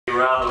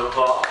round of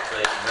applause.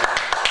 Amen.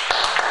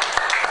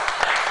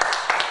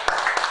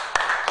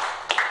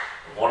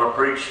 I want to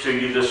preach to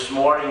you this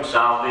morning,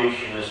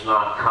 salvation is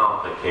not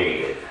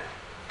complicated.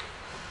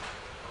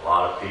 A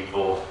lot of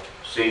people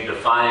seem to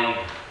find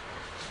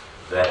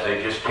that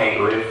they just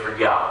can't live for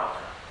God.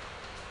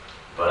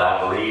 But I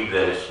believe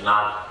that it's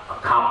not a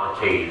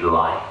complicated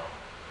life.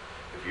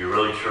 If you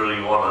really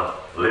truly want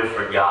to live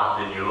for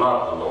God, then you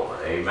love the Lord.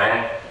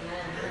 Amen?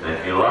 And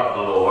if you love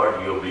the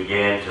Lord, you'll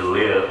begin to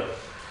live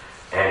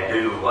and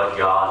do what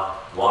God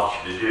wants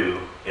you to do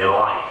in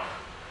life.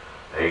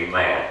 Amen.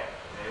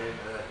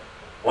 Amen.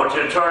 I want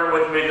you to turn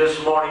with me this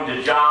morning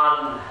to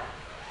John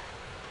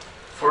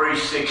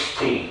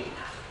 3:16.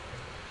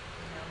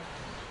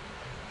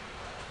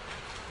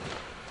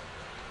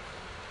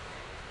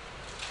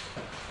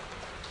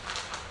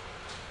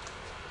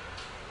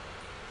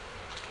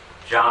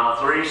 John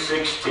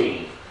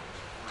 3:16.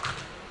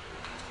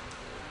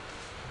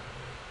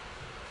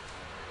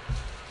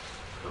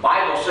 The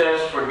Bible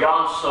says, for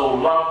God so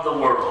loved the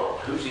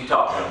world. Who's he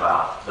talking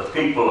about? The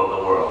people of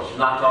the world. He's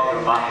not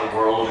talking about the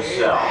world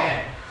itself.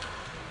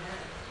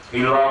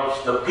 He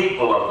loves the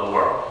people of the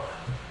world.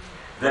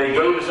 That he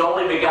gave his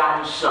only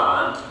begotten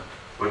Son,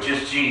 which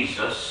is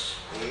Jesus.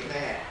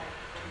 Amen.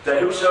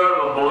 That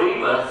whosoever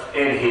believeth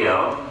in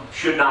him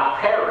should not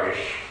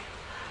perish,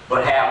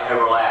 but have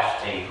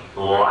everlasting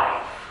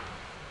life.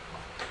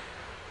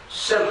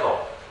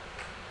 Simple.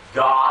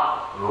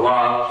 God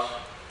loves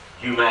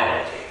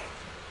humanity.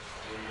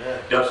 Amen.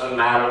 Doesn't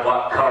matter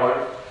what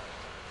color,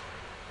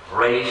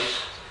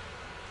 race,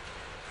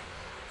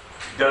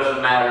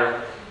 doesn't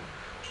matter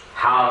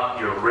how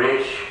you're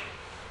rich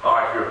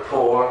or if you're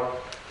poor.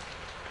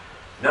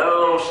 None of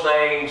those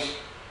things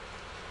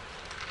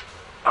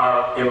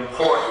are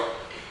important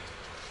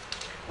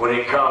when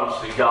it comes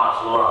to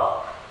God's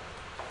love.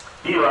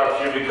 He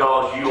loves you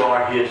because you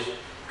are his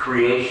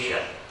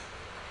creation,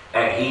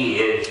 and he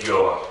is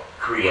your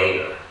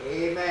creator.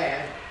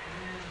 Amen.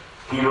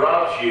 He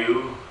loves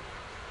you.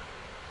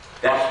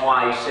 That's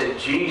why he sent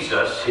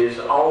Jesus, his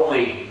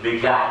only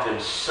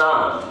begotten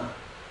Son,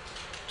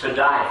 to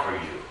die for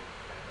you.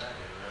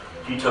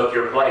 He took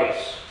your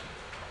place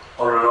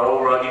on an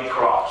old rugged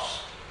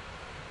cross.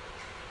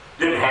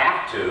 Didn't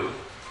have to,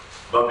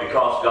 but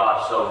because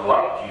God so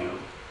loved you,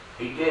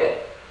 he did.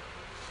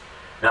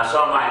 Now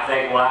some might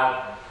think, well,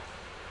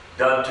 I've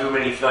done too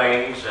many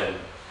things and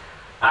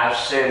I've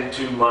sinned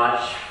too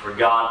much for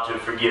God to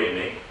forgive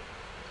me.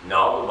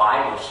 No, the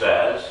Bible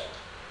says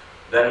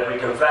that if we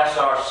confess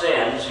our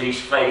sins,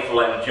 he's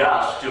faithful and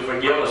just to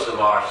forgive us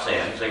of our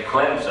sins and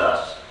cleanse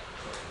us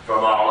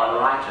from all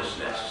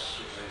unrighteousness.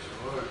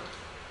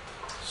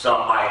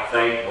 Some might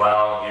think,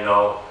 well, you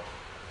know,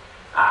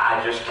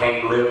 I just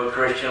can't live a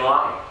Christian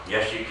life.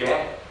 Yes, you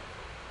can.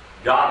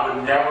 God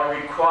would never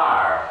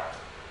require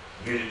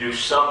you to do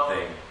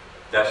something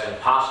that's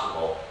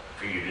impossible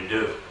for you to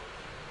do.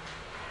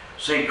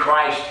 See,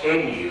 Christ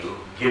in you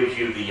gives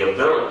you the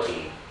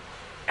ability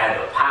and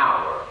the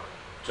power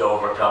to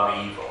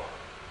overcome evil.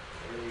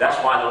 That's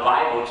why the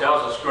Bible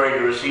tells us,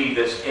 greater is he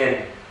that's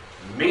in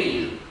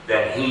me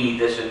than he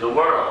that's in the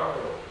world.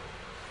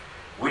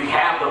 We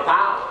have the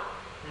power.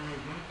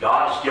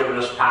 God has given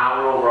us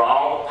power over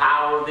all the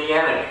power of the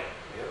enemy.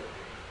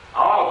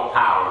 All the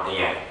power of the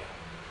enemy.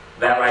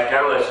 That right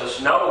there lets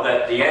us know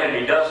that the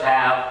enemy does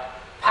have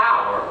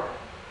power,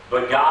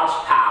 but God's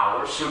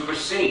power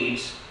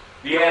supersedes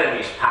the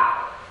enemy's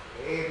power.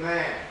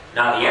 Amen.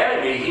 Now the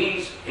enemy,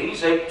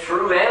 he's a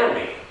true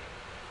enemy.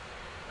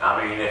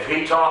 I mean, if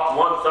he talked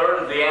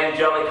 1/3 of the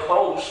angelic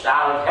host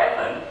out of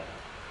heaven,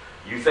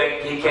 you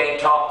think he can't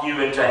talk you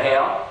into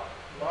hell?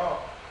 No.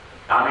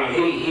 I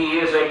mean, he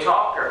is a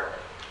talker.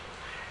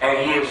 And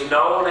he is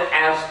known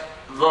as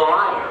the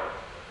liar.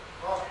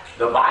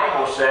 The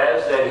Bible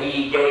says that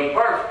he gave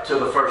birth to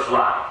the first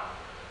lie.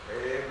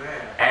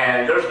 Amen.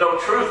 And there's no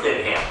truth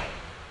in him.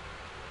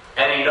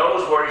 And he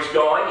knows where he's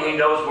going. He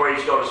knows where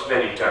he's going to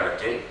spend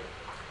eternity.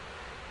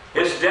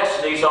 His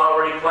destiny's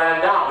already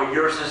planned out, but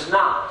yours is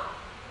not.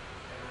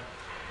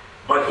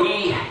 But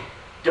he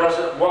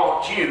doesn't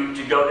want you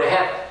to go to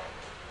heaven.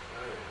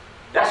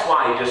 That's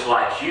why he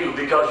dislikes you,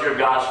 because you're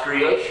God's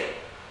creation.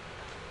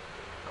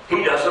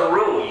 He doesn't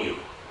rule you.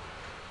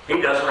 He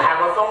doesn't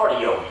have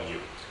authority over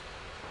you.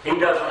 He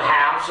doesn't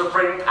have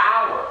supreme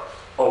power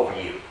over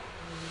you.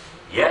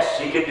 Yes,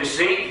 he can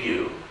deceive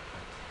you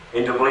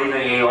into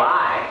believing a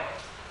lie,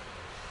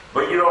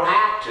 but you don't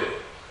have to,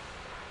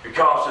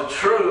 because the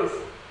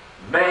truth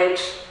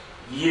makes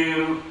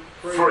you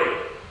free.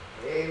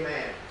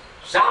 Amen.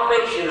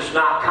 Salvation is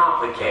not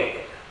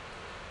complicated,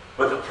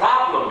 but the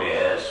problem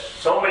is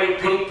so many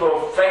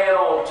people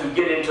fail to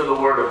get into the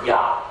Word of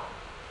God.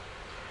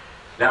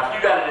 Now, if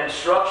you got an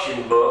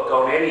instruction book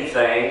on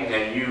anything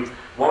and you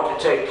want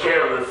to take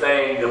care of the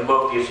thing the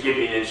book is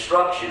giving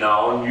instruction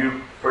on,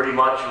 you pretty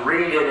much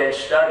read it and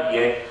study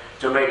it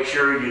to make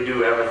sure you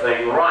do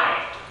everything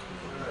right.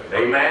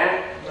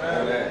 Amen?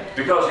 Amen.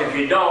 Because if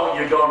you don't,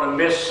 you're going to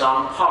miss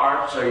some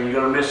parts, or you're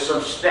going to miss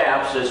some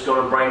steps that's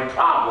going to bring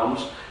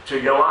problems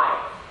to your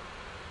life.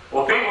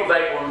 Well, people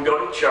think when we go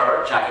to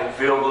church, I can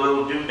feel the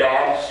little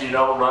doodads,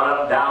 run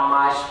up and down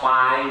my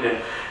spine,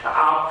 and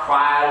I'll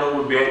cry a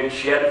little bit and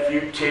shed a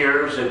few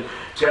tears and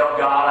tell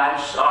God I'm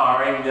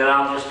sorry, and then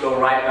I'll just go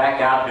right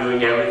back out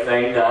doing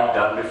everything that I've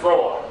done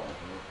before.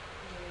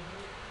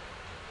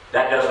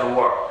 That doesn't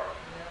work.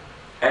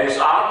 And it's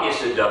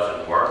obvious it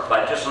doesn't work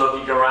by just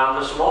looking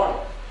around this morning.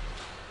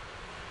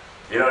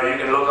 You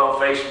can look on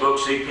Facebook,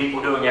 see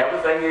people doing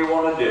everything they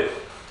want to do.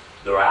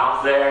 They're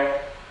out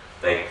there,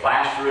 they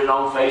plaster it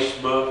on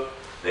Facebook,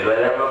 they let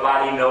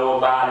everybody know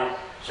about it.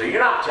 So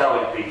you're not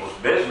telling people's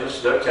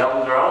business, they're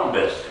telling their own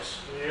business.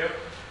 Yep.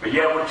 But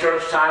yet when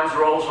church times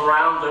rolls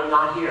around, they're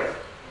not here.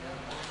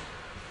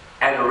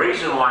 And the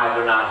reason why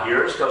they're not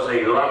here is because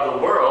they love the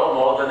world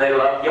more than they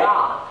love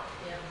God.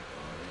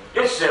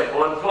 It's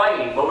simple and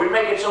plain, but we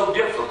make it so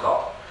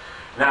difficult.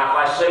 Now,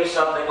 if I say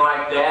something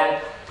like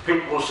that,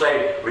 people will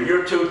say, well,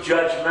 you're too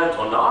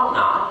judgmental. No, I'm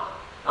not.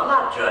 I'm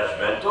not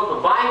judgmental.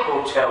 The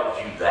Bible tells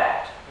you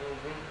that.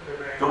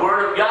 The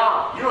Word of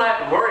God. You don't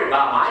have to worry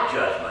about my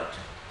judgment.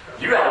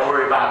 You got to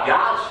worry about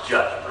God's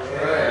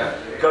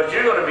judgment. Because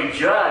you're going to be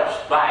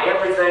judged by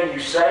everything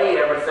you say,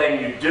 everything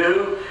you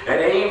do,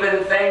 and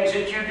even things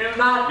that you do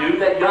not do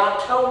that God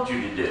told you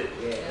to do.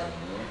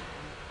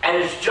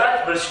 And His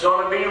judgment's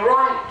going to be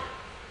right.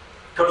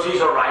 Because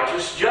He's a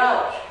righteous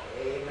judge.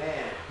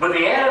 Amen. But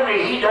the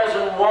enemy, he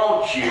doesn't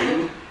want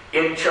you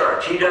in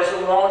church. He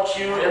doesn't want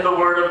you in the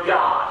Word of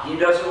God. He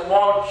doesn't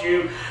want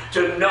you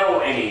to know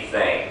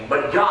anything.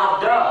 But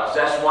God does.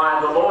 That's why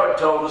the Lord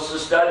told us to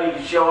study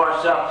to show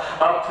ourselves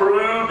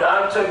approved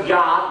unto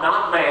God,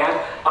 not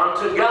man,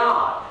 unto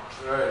God.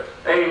 Right.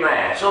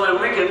 Amen. So that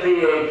we can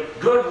be a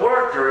good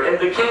worker in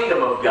the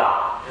kingdom of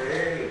God.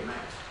 Amen.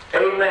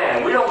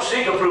 Amen. We don't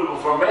seek approval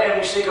from man,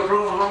 we seek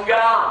approval from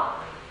God.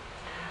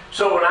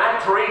 So when I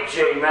preach,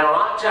 amen, a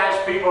lot of times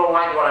people don't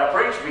like what I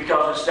preach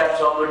because it steps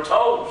on their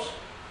toes.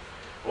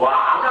 Well,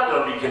 I'm not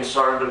going to be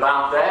concerned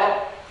about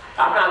that.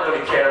 I'm not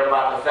going to care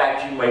about the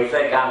fact you may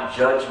think I'm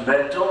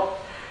judgmental.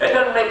 It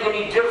doesn't make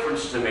any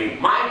difference to me.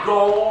 My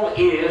goal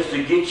is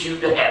to get you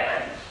to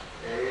heaven.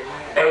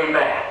 Amen.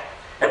 Amen.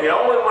 And the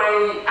only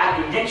way I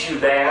can get you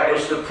there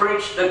is to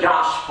preach the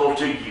gospel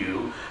to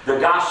you, the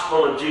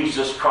gospel of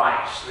Jesus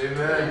Christ.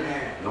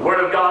 Amen. The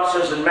Word of God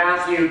says in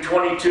Matthew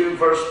 22,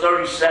 verse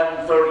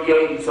 37,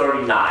 38, and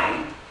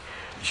 39,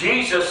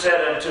 Jesus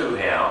said unto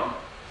him,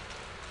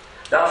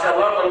 thou shalt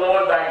love the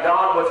Lord thy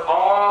God with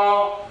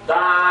all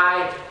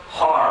thy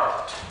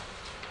heart.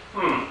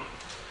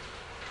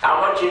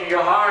 How much in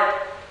your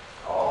heart?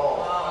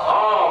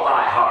 All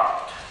thy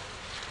heart.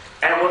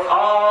 And with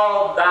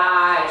all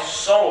thy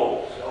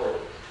soul.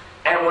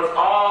 And with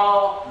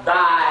all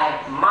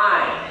thy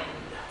mind.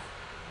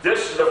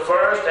 This is the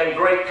first and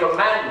great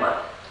commandment.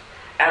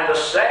 And the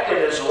second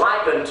is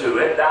like unto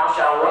it, thou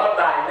shalt love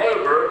thy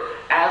neighbor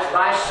as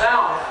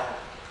thyself.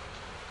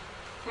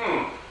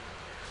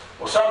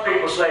 Well, some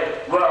people say,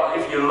 well,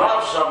 if you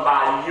love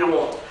somebody,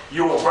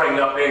 you won't bring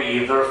up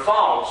any of their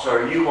faults,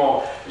 or you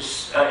won't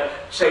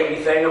say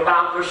anything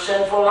about their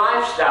sinful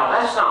lifestyle.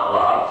 That's not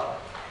love.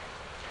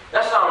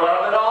 That's not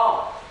love at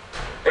all.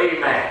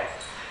 Amen.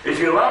 If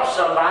you love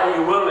somebody,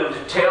 you're willing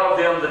to tell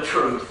them the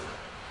truth.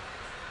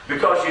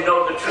 Because you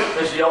know the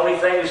truth is the only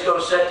thing that's going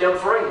to set them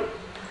free.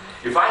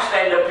 If I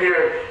stand up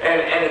here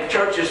and the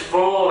church is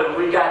full and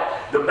we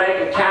got the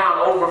bank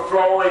account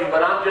overflowing,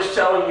 but I'm just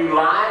telling you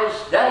lies,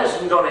 that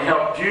isn't going to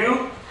help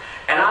you.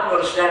 And I'm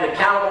going to stand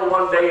accountable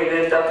one day and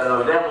end up in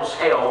the devil's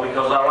hell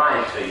because I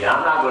lied to you.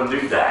 I'm not going to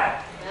do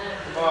that.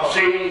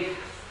 See,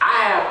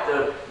 I have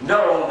to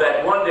know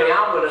that one day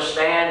I'm going to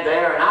stand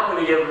there and I'm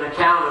going to give an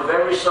account of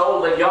every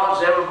soul that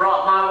God's ever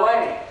brought my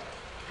way.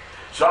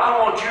 So I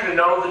want you to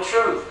know the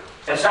truth.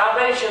 And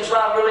salvation's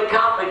not really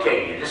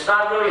complicated. It's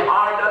not really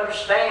hard to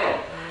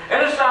understand.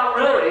 And it's not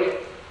really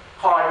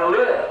hard to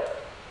live.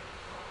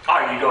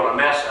 Are you going to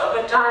mess up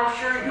at times?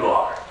 Sure you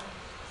are.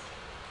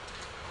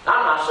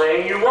 I'm not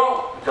saying you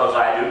won't, because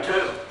I do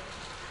too.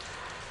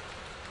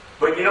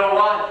 But you know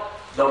what?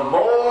 The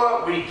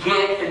more we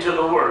get into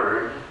the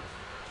Word,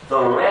 the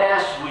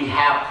less we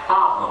have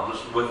problems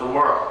with the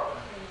world.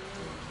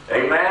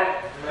 Amen?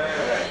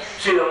 Amen.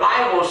 See, the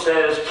Bible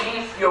says,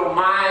 keep your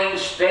mind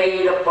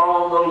stayed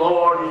upon the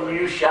Lord, and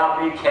you shall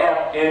be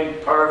kept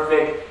in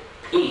perfect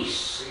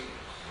peace.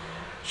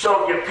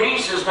 So if your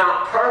peace is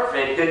not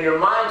perfect, then your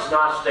mind's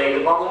not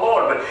stayed upon the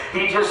Lord. But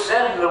He just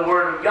said in the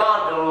Word of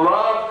God to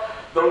love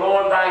the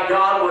Lord thy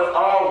God with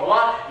all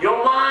what?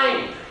 Your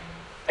mind.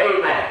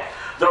 Amen.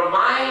 The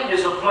mind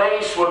is a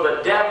place where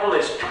the devil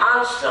is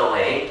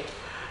constantly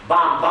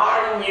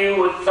bombarding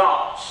you with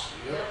thoughts.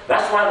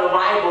 That's why the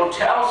Bible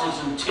tells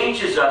us and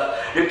teaches us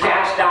to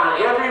cast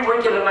down every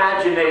wicked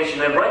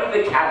imagination and bring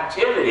into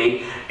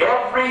captivity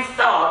every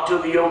thought to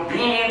the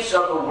obedience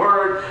of the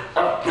Word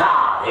of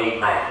God.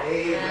 Amen.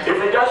 Amen.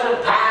 If it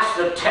doesn't pass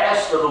the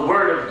test of the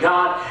Word of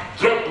God,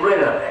 get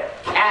rid of it.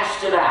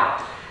 Cast it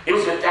out.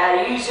 Is it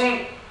that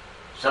easy?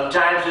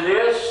 Sometimes it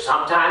is,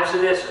 sometimes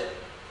it isn't.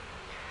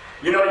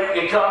 You know, you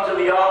can come to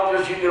the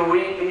altars, you can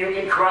weep and you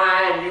can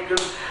cry and you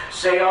can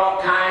say all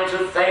kinds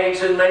of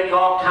things and make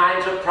all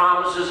kinds of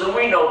promises, and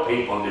we know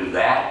people do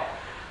that.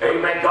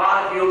 Amen.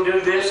 God, if you'll do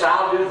this,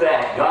 I'll do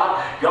that.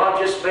 God,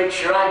 just make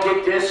sure I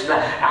get this, and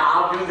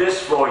I'll do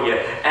this for you.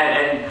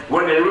 And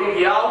when they leave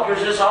the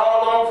altars, it's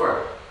all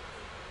over.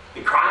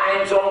 The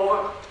crying's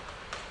over.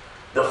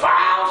 The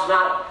vow's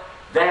not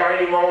there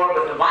anymore.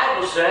 But the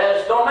Bible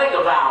says, don't make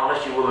a vow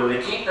unless you're willing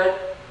to keep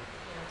it.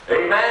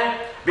 Amen.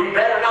 Be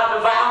better not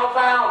to vow a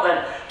vow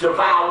than to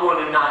vow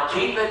one and not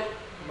keep it.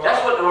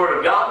 That's what the Word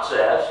of God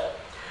says.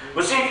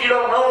 But see, if you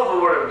don't know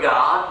the Word of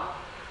God,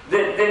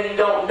 then you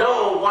don't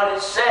know what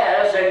it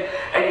says,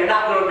 and you're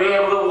not going to be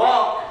able to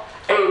walk,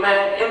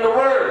 amen, in the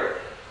Word.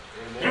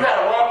 Amen. You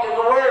got to walk in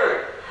the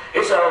Word.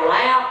 It's a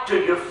lamp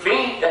to your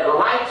feet that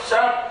lights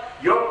up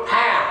your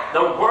path.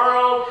 The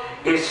world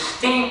is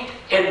steeped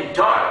in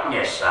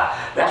darkness.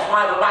 That's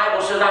why the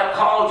Bible says, I've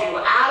called you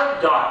out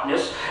of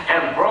darkness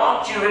and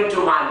brought you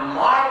into my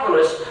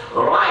marvelous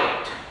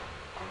light.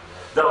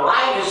 The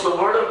light is the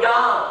Word of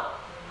God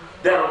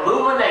that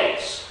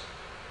illuminates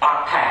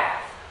our path.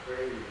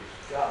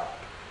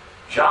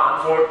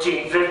 John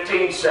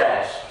 14:15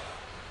 says,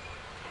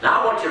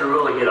 now I want you to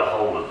really get a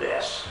hold of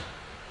this.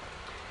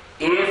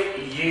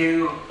 If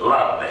you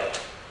love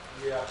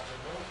me,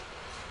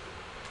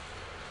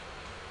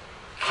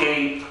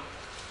 keep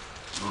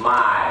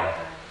my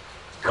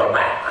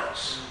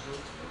commandments.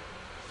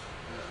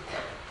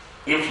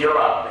 If you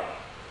love me,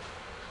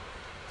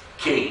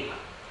 keep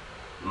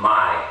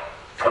my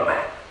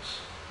commandments.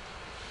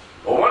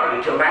 Well, one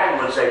of the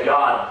commandments that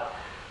God,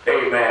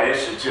 amen,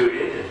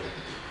 instituted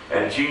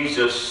and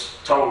Jesus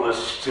told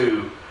us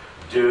to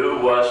do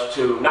was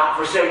to not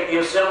forsake the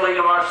assembling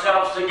of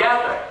ourselves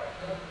together.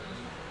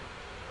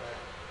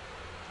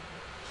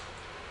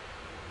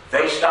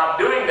 They stopped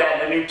doing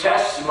that in the New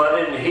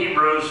Testament. In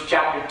Hebrews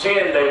chapter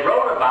 10, they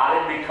wrote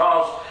about it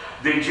because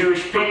the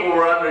Jewish people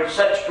were under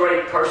such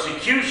great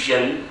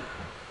persecution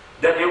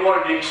that they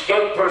wanted to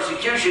escape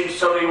persecution,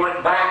 so they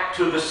went back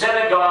to the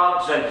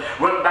synagogues and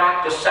went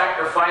back to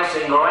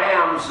sacrificing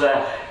lambs,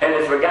 and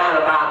they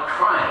forgot about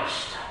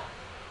Christ.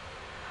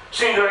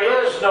 See,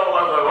 there is no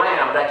other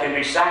lamb that can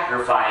be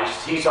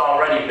sacrificed. He's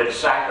already been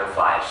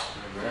sacrificed.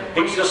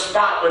 Amen. He's the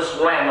spotless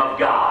Lamb of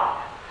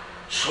God,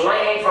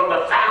 slain from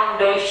the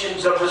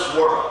foundations of this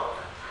world.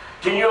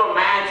 Can you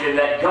imagine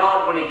that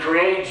God, when He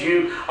created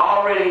you,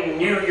 already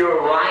knew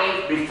your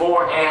life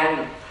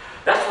beforehand?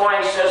 That's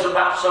why He says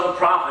about some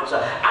prophets,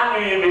 I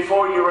knew you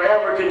before you were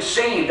ever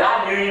conceived.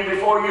 I knew you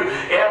before you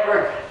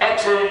ever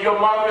exited your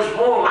mother's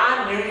womb.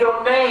 I knew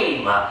your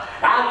name.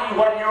 I knew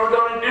what you were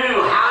going to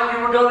do, how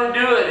you were going to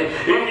do it,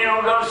 if you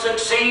were going to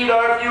succeed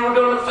or if you were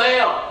going to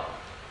fail.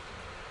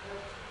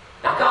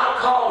 Now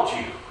God called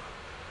you.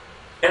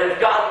 And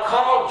if God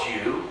called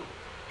you,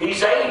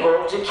 He's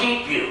able to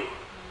keep you.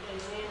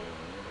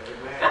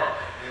 Amen.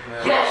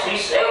 Yes,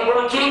 He's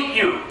able to keep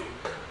you.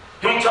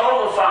 He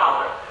told the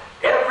Father,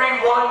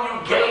 everyone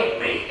you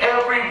gave me,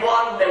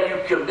 everyone that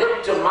you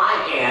committed to my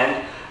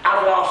hand,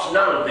 I've lost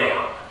none of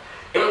them,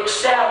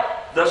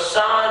 except the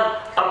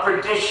son of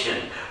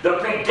perdition, the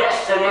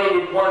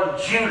predestinated one,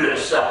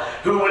 Judas,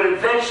 who would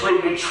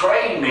eventually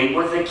betray me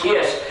with a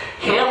kiss.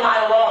 Him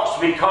I lost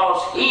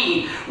because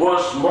he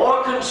was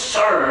more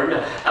concerned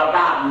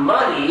about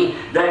money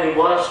than he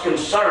was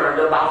concerned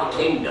about the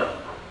kingdom.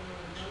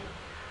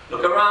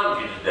 Look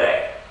around you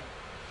today.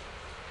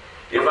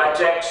 If I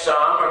text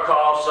some or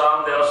call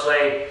some, they'll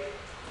say,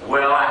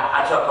 well,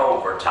 I took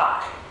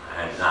overtime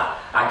and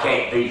I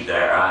can't be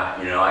there.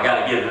 I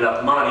got to get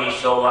enough money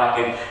so I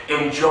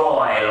can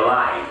enjoy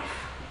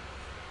life.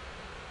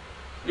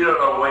 You don't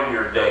know when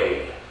your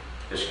day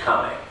is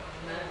coming.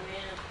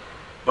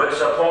 But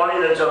it's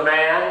appointed unto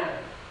man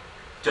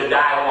to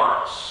die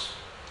once.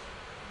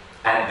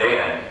 And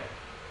then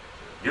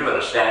you're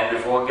going to stand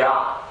before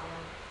God.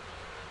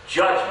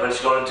 Judgment's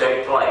going to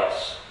take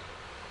place.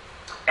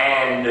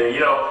 And,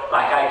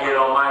 like I get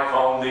on my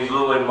phone, these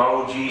little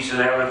emojis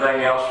and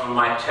everything else from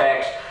my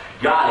text,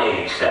 God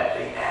ain't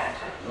accepting that.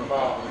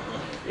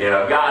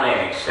 God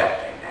ain't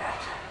accepting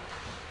that.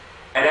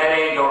 And that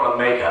ain't going to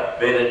make a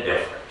bit of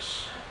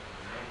difference.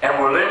 And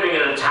we're living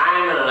in a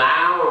time and an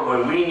hour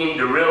when we need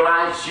to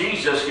realize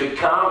Jesus could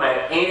come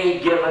at any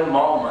given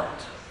moment.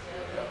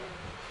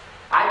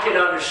 I can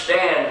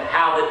understand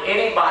how that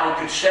anybody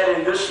could sit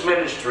in this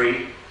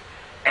ministry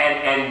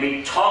and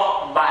be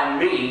taught by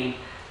me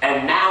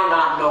and now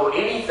not know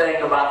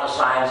anything about the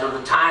signs of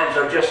the times,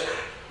 or just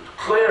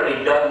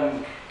clearly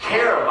doesn't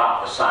care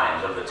about the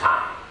signs of the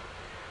time.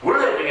 We're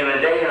living in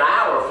a day and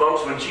hour,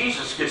 folks, when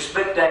Jesus could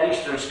split that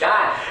eastern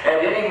sky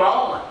at any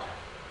moment.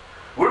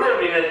 We're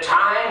living in a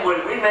time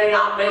when we may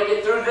not make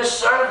it through this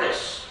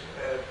service.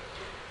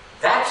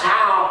 That's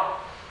how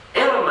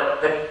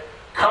intimate the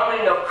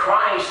coming of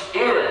Christ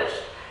is.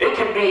 It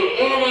can be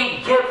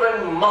any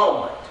given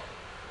moment.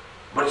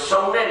 But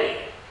so many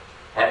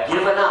have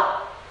given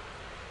up.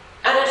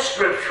 And it's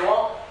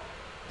scriptural.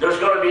 There's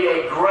going to be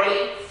a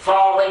great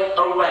falling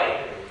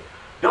away.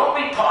 Don't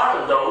be part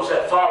of those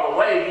that fall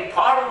away, be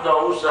part of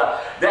those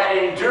that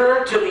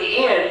endure to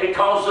the end,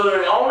 because they're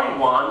the only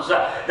ones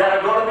that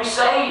are going to be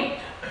saved.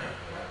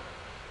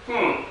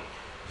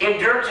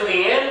 Endure to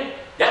the end?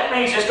 That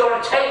means it's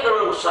going to take a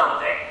little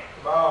something.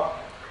 Wow.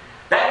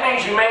 That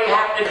means you may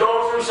have to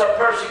go through some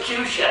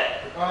persecution.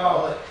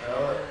 Wow.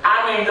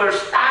 I mean, there's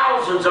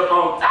thousands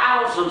upon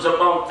thousands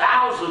upon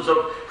thousands of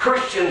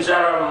Christians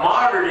that are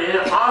martyred in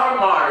our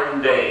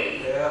modern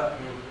day,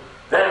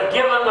 that have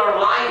given their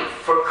life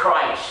for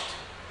Christ.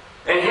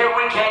 And here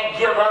we can't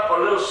give up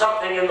a little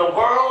something in the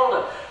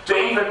world to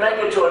even make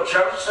it to a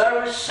church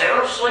service?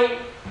 Seriously?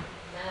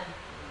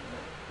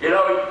 You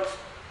know,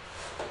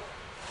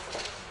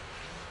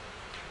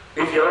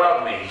 if you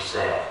love me, he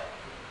said,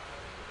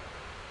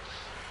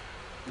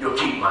 you'll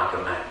keep my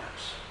commandments.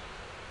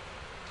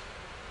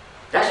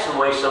 That's the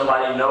way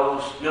somebody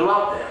knows you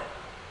love them.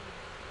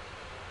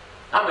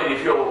 I mean,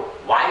 if your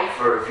wife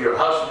or if your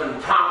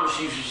husband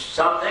promises you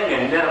something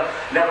and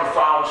never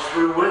follows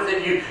through with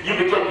it, you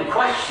begin to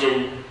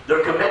question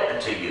their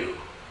commitment to you.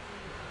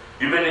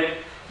 You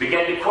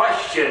begin to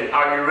question,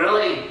 are you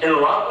really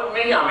in love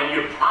with me? I mean,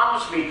 you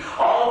promised me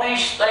all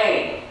these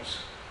things,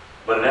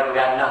 but I never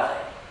got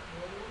nothing.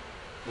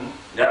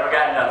 Never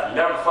got nothing.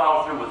 Never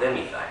followed through with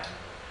anything.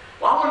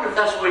 Well, I wonder if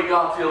that's the way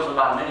God feels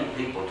about many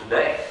people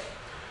today.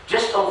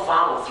 Just don't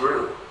follow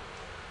through.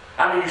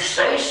 I mean, you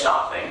say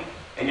something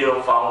and you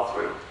don't follow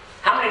through.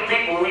 How many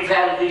people we've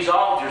had at these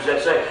altars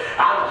that say,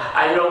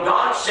 I know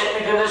God sent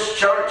me to this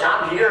church.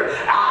 I'm here.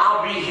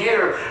 I'll be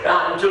here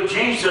until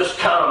Jesus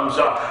comes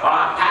or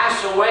I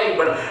pass away,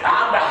 but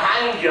I'm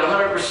behind you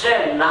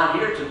 100% and not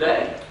here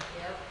today.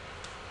 Yep.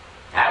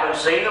 Haven't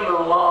seen them in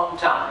a long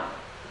time.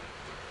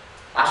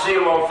 I see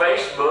them on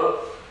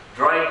Facebook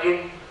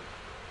drinking,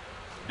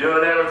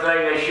 doing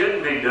everything they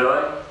shouldn't be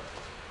doing,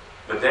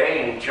 but they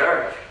ain't in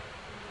church.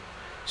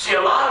 See,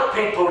 a lot of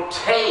people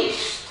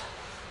taste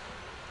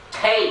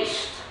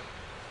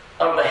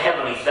of the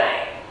heavenly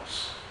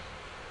things,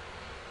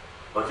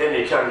 but then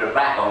they turn their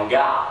back on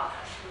God.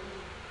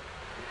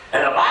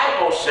 And the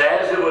Bible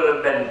says it would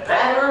have been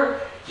better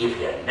if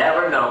you had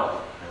never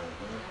known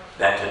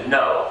than to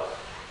know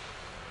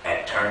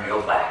and turn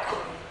your back on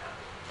Him.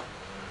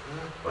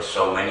 But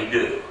so many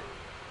do.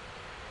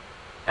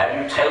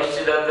 Have you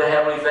tasted of the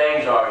heavenly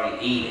things, or are you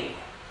eating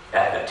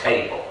at the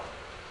table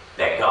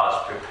that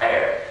God's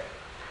prepared?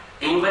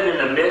 Even in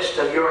the midst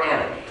of your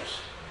enemies,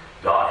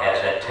 God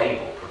has that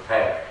table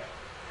prepared.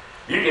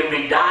 You can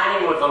be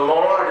dining with the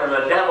Lord and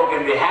the devil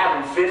can be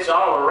having fits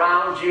all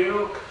around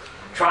you,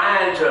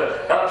 trying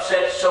to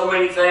upset so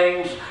many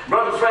things.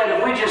 Brother Fred,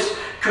 if we just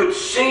could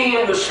see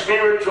in the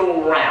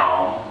spiritual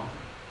realm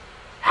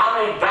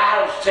how many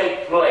battles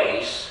take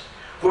place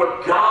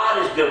where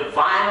God has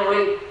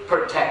divinely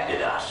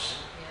protected us.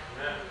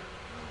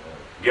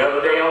 The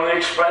other day on the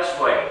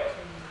expressway,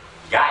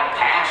 guy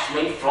passed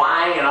me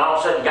flying and all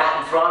of a sudden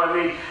got in front of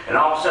me and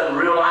all of a sudden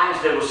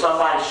realized there was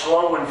somebody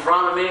slow in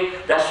front of me.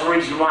 That's the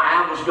reason why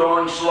I was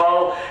going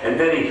slow. And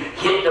then he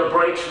hit the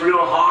brakes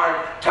real hard,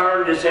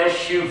 turned his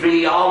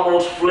SUV,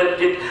 almost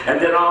flipped it,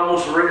 and then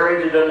almost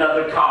rear-ended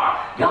another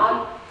car.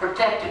 God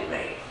protected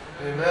me.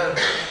 Amen.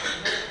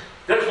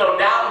 There's no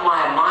doubt in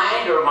my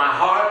mind or my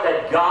heart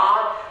that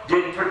God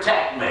didn't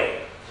protect me.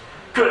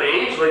 Could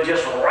have easily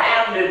just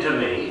rammed into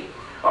me,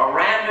 or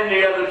rammed in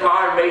the other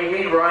car and made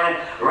me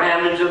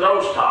ram into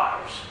those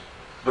cars.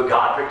 But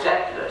God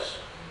protected us.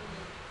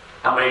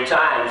 How many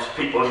times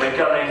people have been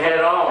coming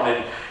head on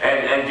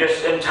and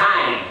just in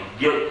time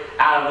get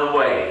out of the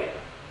way.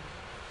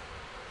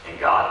 And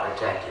God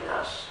protected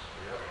us.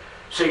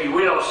 See,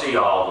 we don't see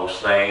all those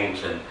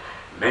things, and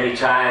many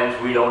times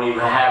we don't even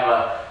have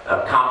a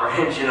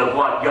comprehension of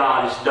what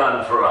God has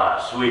done for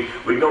us. We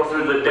go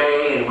through the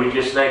day and we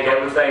just think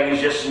everything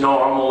is just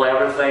normal,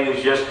 everything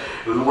is just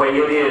the way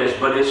it is,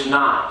 but it's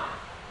not.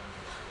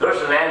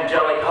 There's an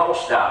angelic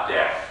host out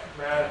there.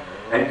 Amen.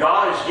 And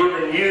God has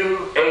given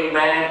you,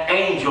 amen,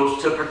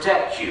 angels to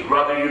protect you,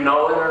 whether you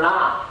know it or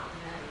not.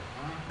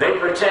 They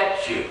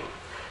protect you.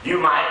 You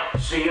might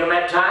see them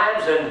at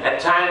times, and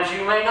at times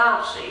you may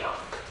not see them.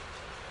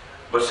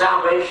 But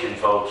salvation,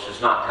 folks,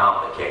 is not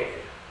complicated.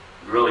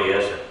 It really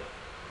isn't.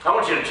 I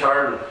want you to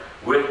turn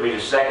with me to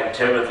 2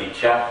 Timothy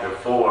chapter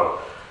 4,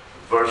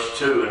 verse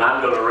 2, and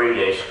I'm going to read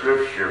a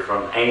scripture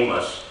from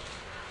Amos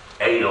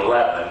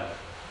 8:11.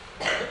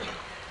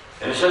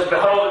 And it says,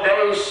 "Behold, the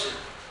days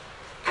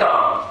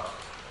come,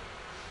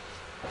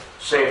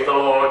 saith the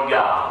Lord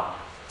God,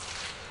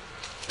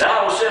 that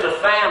I will send a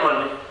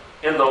famine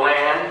in the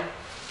land,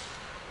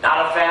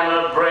 not a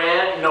famine of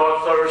bread, nor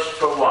thirst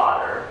for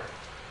water,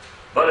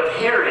 but of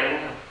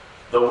hearing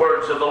the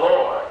words of the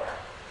Lord."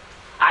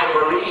 I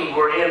believe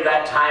we're in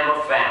that time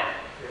of famine.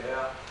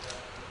 Yeah.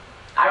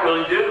 I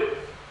really do.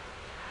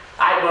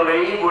 I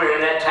believe we're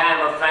in that time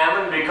of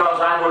famine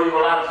because I believe a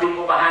lot of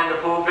people behind the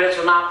pulpits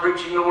are not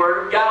preaching the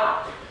Word of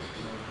God.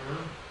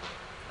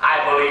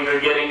 I believe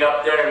they're getting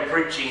up there and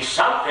preaching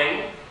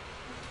something.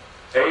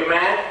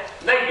 Amen.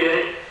 They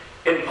did it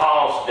in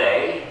Paul's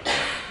day.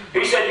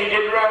 He said, "You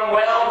did run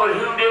well, but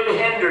who did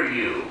hinder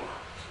you?"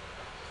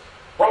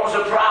 What was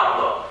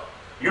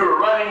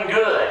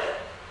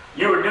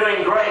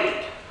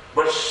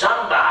But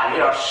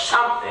somebody or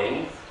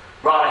something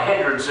brought a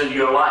hindrance into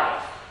your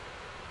life.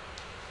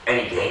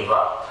 And he gave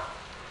up.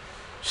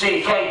 See,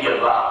 you can't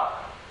give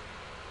up.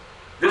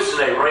 This is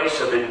a race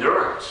of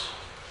endurance.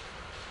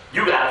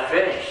 You got to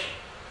finish.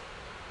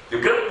 The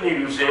good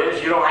news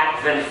is you don't have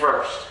to finish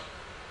first.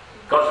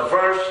 Because the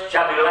first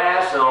shall be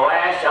last, and the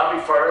last shall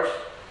be first.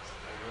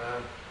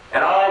 Amen.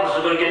 And all of us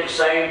are going to get the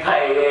same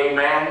pay,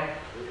 amen?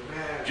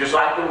 Amen. Just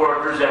like the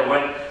workers that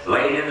went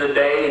late in the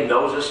day, and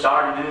those that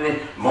started in the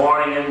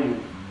morning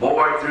and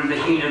bored through the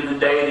heat of the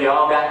day, they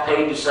all got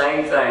paid the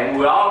same thing.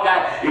 We all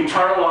got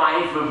eternal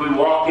life if we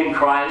walk in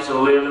Christ and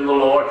live in the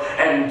Lord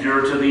and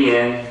endure to the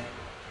end.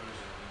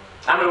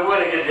 I mean, we're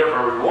going to get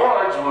different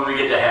rewards when we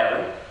get to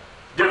heaven,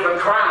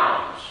 different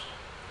crowns.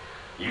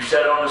 You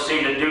sat on the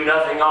seat and do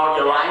nothing all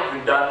your life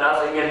and done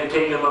nothing in the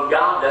kingdom of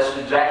God. That's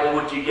exactly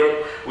what you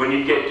get when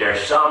you get there.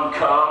 Some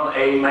come,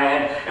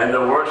 amen, and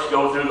the works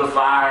go through the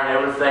fire, and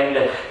everything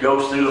that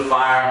goes through the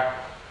fire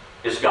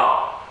is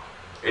gone.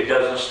 It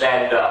doesn't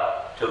stand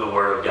up to the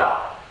Word of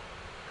God.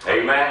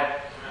 Amen?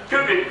 It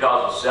could be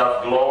because of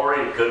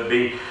self-glory. It could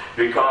be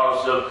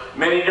because of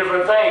many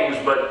different things,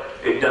 but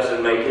it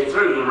doesn't make it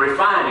through the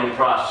refining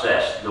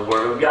process, the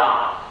Word of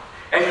God.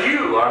 And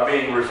you are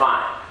being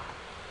refined.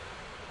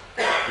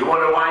 You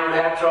wonder why you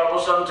have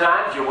trouble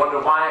sometimes. You wonder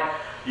why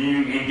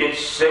you get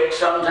sick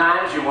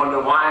sometimes. You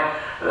wonder why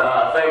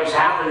things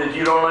happen that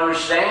you don't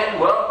understand.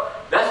 Well,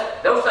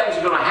 those things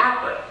are going to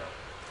happen.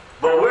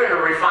 But we're in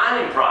a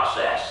refining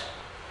process.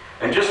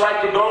 And just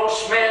like the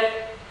goldsmith,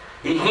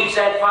 he heats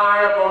that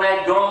fire up on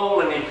that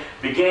gold and he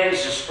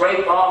begins to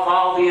scrape off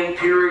all the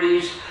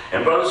impurities.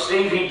 And Brother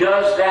Steve, he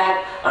does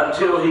that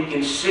until he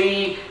can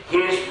see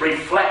his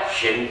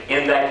reflection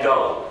in that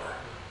gold.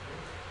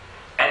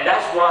 And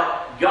that's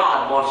what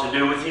God wants to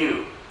do with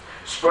you.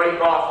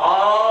 Scrape off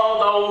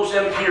all those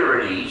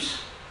impurities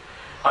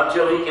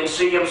until he can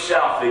see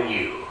himself in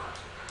you.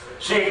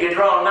 See, if you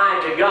draw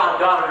nigh to God,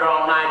 God will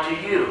draw nigh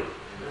to you.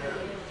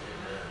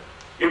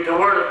 If the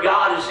Word of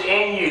God is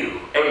in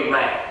you,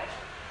 amen.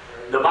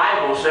 The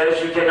Bible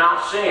says you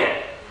cannot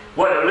sin.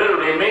 What it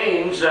literally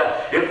means,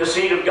 if the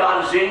seed of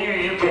God is in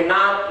you, you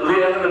cannot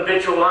live an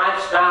habitual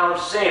lifestyle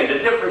of sin. The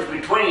difference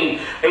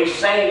between a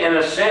saint and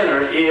a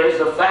sinner is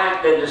the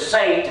fact that the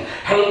saint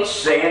hates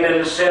sin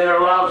and the sinner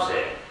loves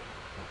it.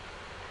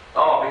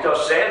 Oh,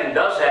 because sin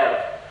does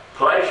have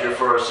pleasure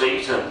for a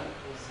season.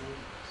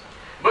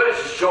 But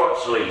it's a short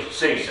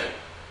season.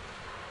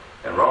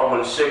 And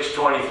Romans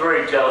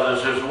 6:23 tells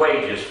us there's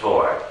wages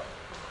for it.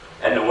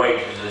 And the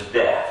wages is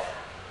death.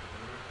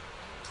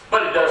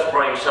 But it does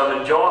bring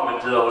some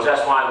enjoyment to those.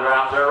 That's why they're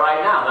out there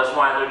right now. That's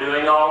why they're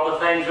doing all the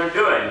things they're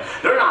doing.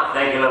 They're not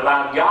thinking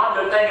about God.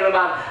 They're thinking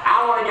about,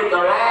 I want to get the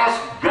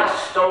last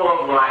gusto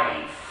of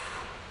life.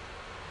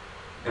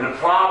 And the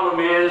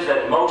problem is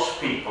that most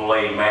people,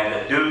 amen,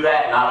 that do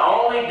that, not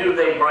only do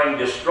they bring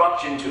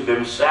destruction to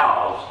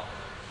themselves,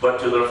 but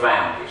to their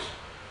families.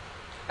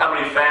 How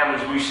many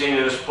families we've seen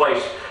in this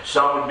place?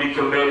 Some would be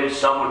committed,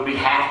 some would be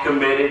half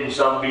committed, and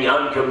some would be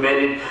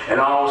uncommitted, and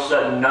all of a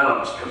sudden none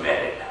of them's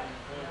committed.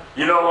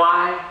 You know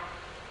why?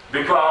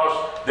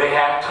 Because they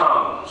have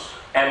tongues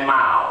and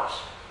mouths.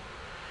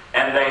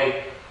 And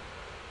they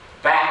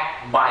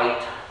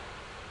backbite,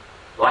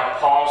 like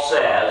Paul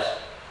says,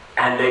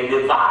 and they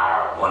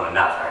devour one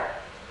another.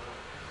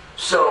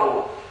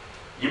 So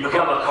you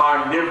become a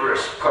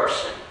carnivorous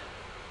person.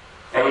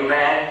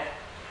 Amen?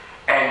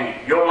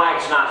 And your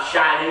light's not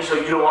shining, so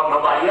you don't want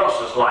nobody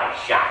else's light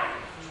shining.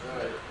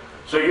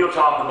 So you'll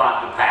talk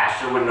about the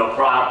pastor with no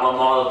problem.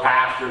 Oh, the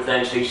pastor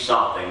thinks he's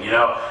something, you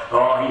know.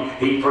 Oh,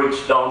 he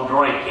preached on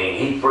drinking.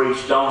 He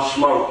preached on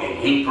smoking.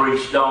 He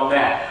preached on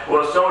that.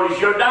 Well, so does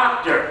your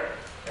doctor.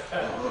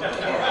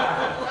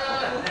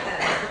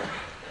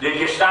 Did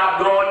you stop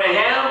going to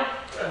him?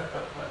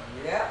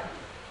 Yeah.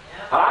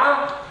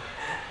 Huh?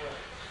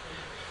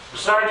 The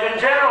Surgeon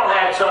General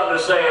had something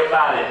to say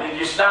about it. Did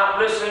you stop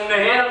listening to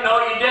him?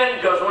 No, you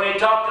didn't, because when he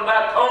talked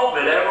about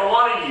COVID, every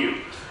one of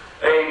you,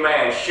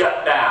 amen,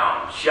 shut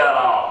down, shut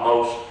off.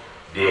 Most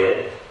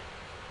did.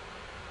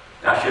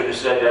 I shouldn't have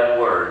said that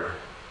word,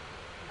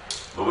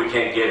 but we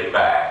can't get it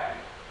back,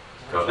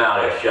 because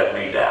now they've shut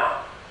me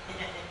down.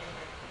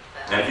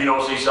 And if you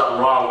don't see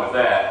something wrong with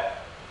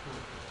that,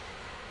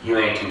 you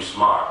ain't too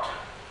smart.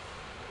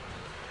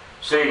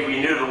 See, if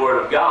you knew the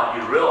Word of God,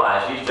 you'd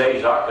realize these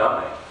days are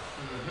coming.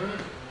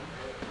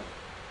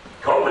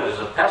 COVID is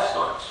a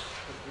pestilence.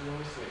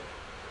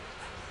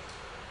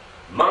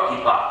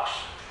 Monkeypox.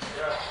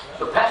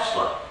 It's a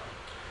pestilence.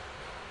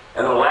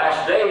 And the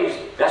last days,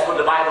 that's what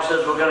the Bible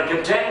says we're going to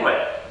contend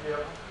with.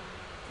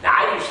 Now,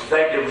 I used to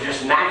think it was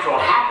just natural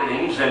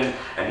happenings and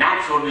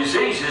natural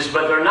diseases,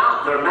 but they're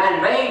not. They're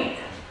man-made.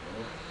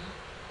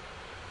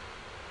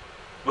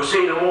 But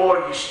see, the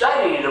more you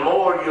study, the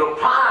more you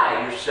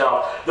apply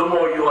yourself, the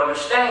more you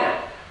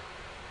understand.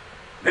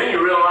 Then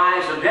you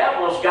realize the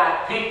devil's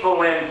got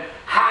people in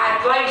high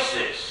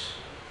places.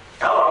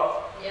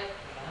 Hello? Yep.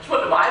 That's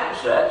what the Bible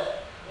says.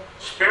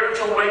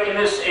 Spiritual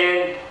wickedness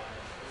in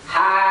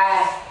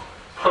high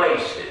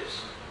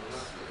places.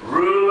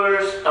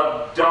 Rulers of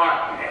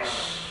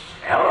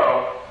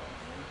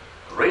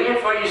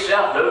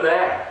yourself, they're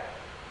there.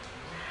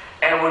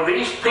 And when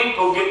these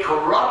people get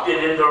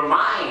corrupted in their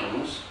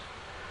minds,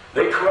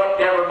 they corrupt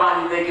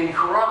everybody they can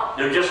corrupt.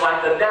 They're just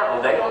like the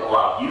devil. They don't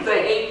love you.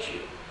 They hate you.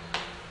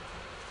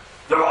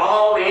 They're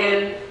all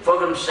in for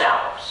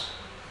themselves.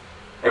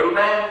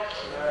 Amen?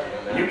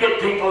 Amen. You get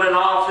people in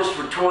office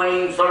for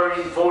 20,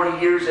 30,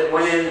 40 years that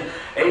went in,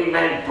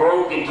 amen,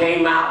 broke and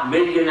came out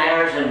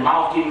millionaires and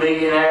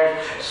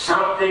multi-millionaires.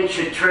 Something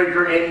should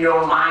trigger in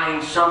your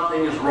mind,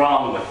 something is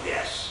wrong with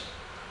this.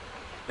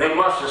 They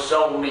must have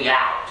sold me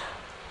out.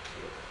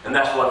 And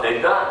that's what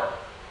they've done.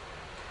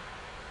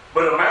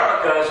 But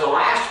America is the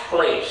last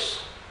place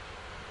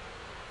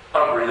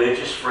of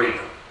religious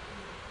freedom.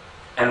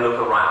 And look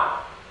around.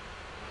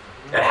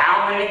 And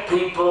how many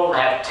people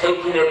have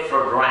taken it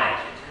for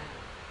granted?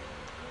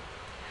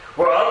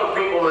 Where other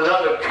people in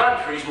other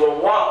countries will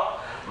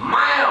walk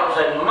miles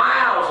and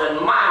miles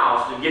and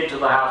miles to get to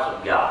the house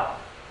of God.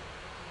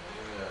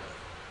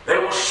 They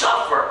will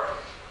suffer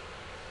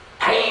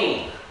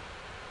pain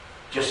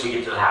just to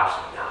get to the house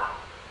of God.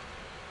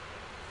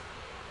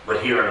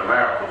 But here in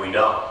America, we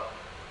don't.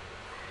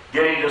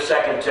 Getting to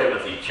 2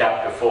 Timothy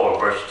chapter 4,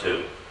 verse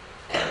 2.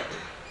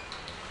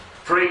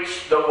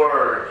 Preach the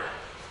word.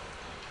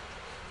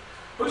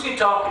 Who's he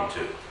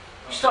talking to?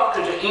 He's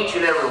talking to each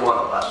and every one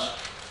of us.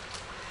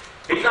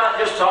 He's not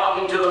just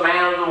talking to the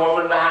man or the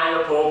woman behind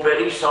the pulpit.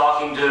 He's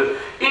talking to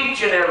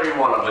each and every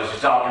one of us.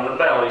 He's talking to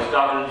Bella. He's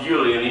talking to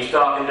Julian. He's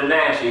talking to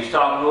Nancy. He's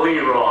talking to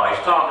Leroy.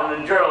 He's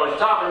talking to Gerald. He's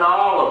talking to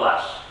all of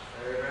us.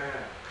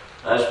 Amen.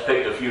 I just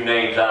picked a few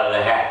names out of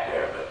the hat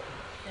there, but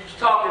he's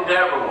talking to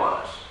every one of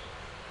us.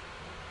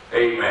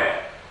 Amen.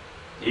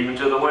 Even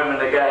to the women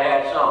that got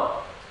hats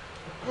on.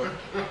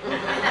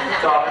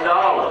 He's talking to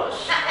all of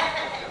us.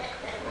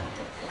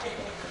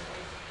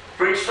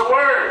 Preach the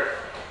word.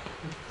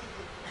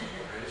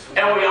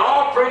 And we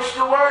all preach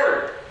the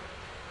word.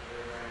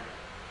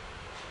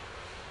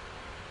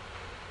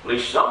 At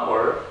least some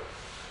word.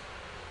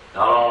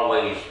 Not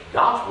always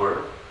God's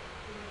word.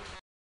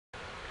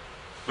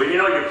 But you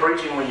know you're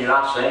preaching when you're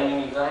not saying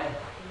anything.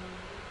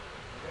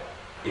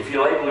 If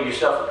you label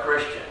yourself a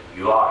Christian,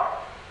 you are.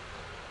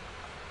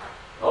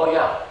 Oh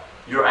yeah,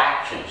 your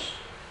actions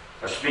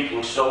are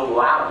speaking so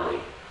loudly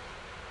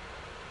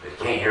that you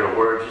can't hear a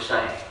word you're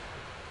saying.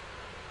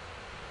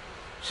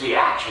 See,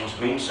 actions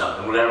mean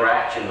something. Whatever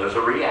action, there's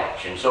a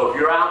reaction. So if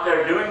you're out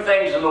there doing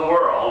things in the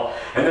world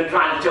and then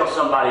trying to tell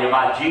somebody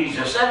about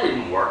Jesus, that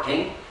isn't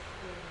working.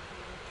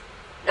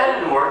 That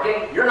isn't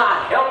working. You're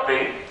not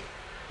helping.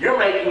 You're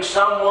making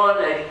someone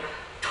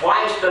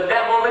twice the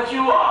devil that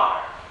you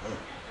are.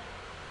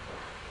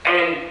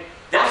 And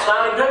that's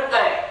not a good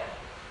thing.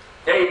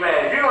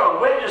 Amen. If you're going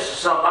to witness to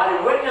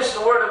somebody, witness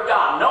the Word of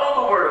God.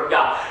 Know the Word of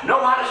God. Know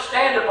how to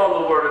stand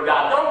upon the Word of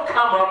God. Don't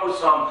come up with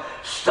some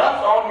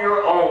stuff on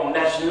your own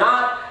that's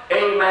not,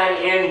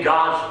 amen, in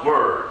God's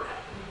Word.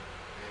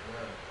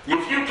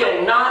 If you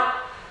cannot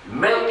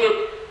make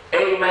it,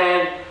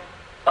 amen,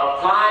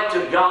 apply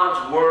to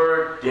God's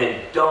Word,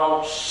 then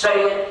don't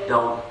say it,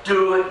 don't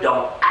do it,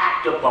 don't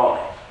act upon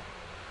it.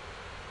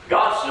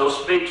 God still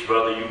speaks,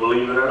 whether you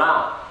believe it or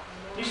not.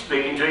 He's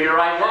speaking to you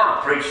right now.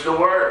 Preach the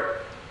Word.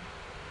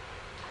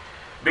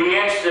 Be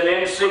instant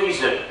in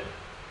season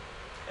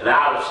and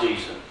out of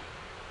season.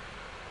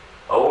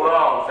 Hold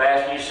on,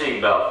 fasten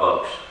your seatbelt,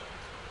 folks.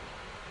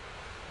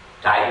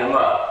 Tighten them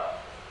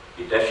up.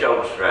 Get that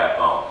shoulder strap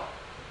on.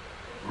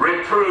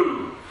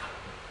 Reprove.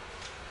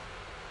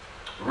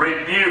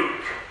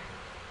 Rebuke.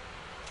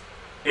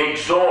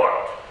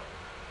 Exhort.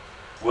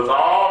 With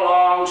all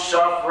long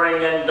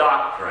suffering and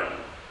doctrine.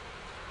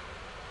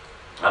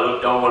 I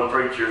looked on one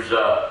preacher's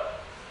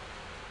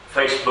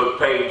Facebook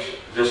page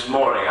this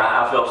morning.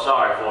 I felt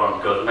sorry for him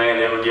because, man,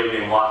 they were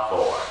giving him what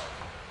for?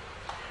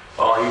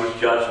 Oh, he was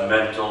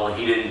judgmental.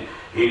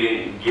 He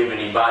didn't give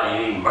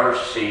anybody any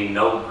mercy,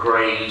 no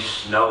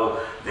grace, no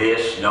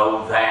this,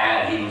 no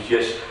that. He was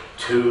just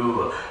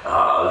too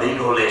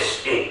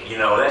legalistic. You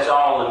know, that's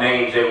all the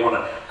names they want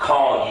to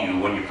call you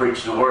when you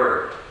preach the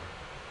Word.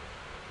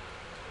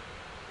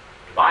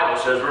 The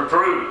Bible says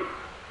reprove.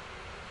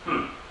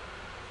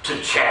 To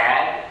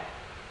chad,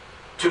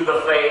 to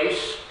the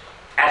face,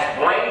 as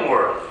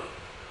blameworthy,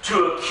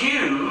 to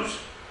accuse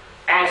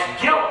as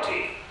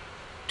guilty,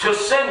 to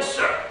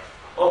censor.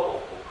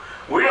 Oh,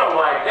 we don't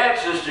like that,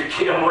 Sister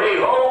Kim. Wait,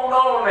 hold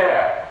on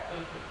there.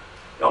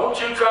 Don't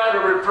you try to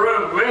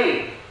reprove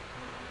me.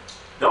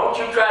 Don't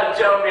you try to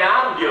tell me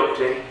I'm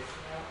guilty.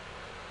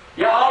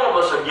 Yeah, all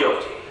of us are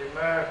guilty.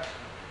 Amen.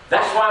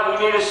 That's why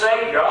we need a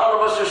Savior.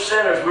 All of us are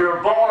sinners. We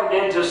were born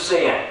into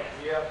sin.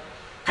 Yep.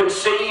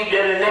 Conceived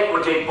in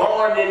iniquity,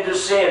 born into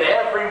sin.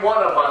 Every one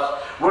of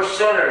us were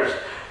sinners.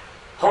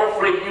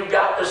 Hopefully you've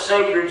got the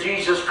Savior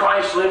Jesus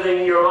Christ living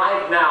in your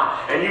life now,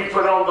 and you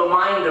put on the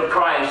mind of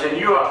Christ, and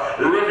you are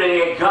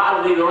living a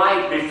godly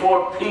life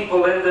before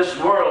people in this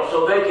world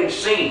so they can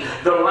see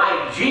the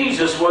light.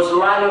 Jesus was the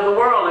light of the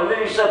world. And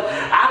then he said,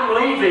 I'm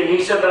leaving.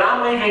 He said, but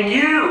I'm leaving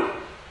you.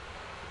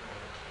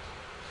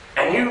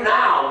 And you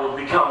now will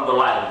become the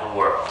light of the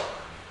world.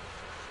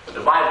 But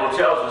the Bible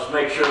tells us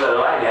make sure that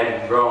light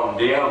hasn't grown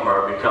dim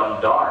or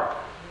become dark.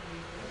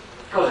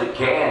 Because it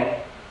can.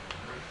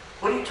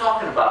 What are you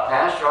talking about,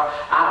 Pastor?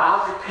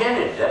 I've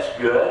repented. That's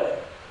good.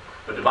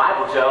 But the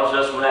Bible tells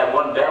us when that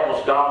one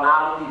devil's gone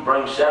out of him, he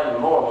brings 7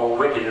 more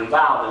wicked and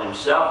vile than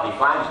himself. And he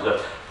finds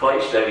the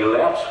place that he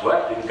left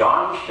swept and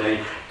garnished. And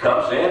he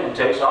comes in and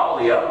takes all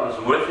the other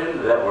ones with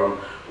him that were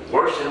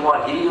worse than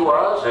what he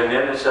was. And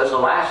then it says the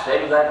last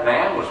day of that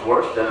man was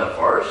worse than the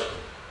first.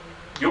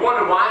 You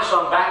wonder why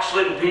some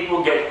backslidden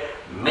people get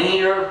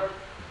meaner,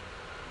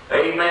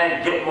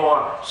 amen, get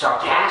more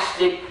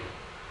sarcastic,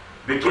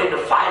 begin to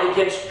fight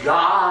against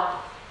God,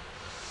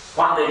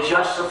 while they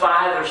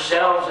justify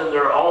themselves in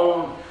their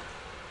own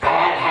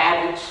bad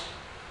habits.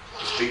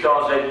 It's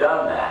because they've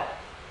done that.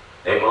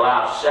 They've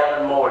allowed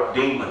 7 more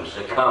demons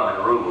to come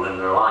and rule in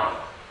their life.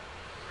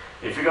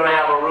 If you're going to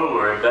have a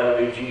ruler, it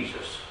better be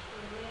Jesus.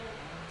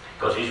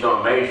 Because he's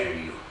going to measure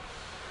you.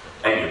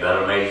 And you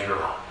better measure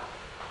up.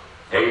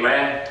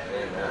 Amen?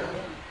 Amen.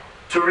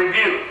 To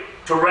rebuke,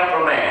 to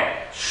reprimand,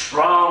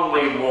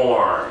 strongly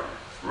warn,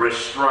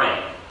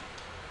 restrain.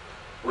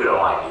 We don't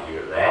like to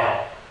hear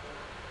that.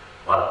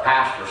 Well, the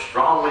pastor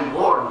strongly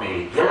warned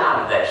me to get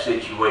out of that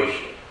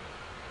situation.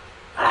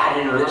 But I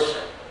didn't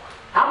listen.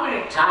 How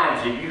many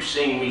times have you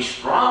seen me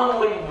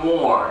strongly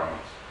warn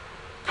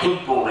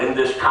people in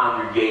this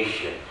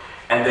congregation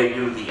and they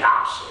do the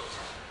opposite?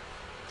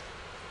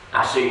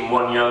 I seen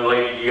one young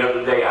lady the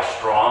other day I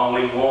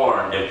strongly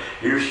warned, and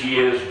here she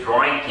is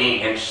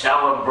drinking and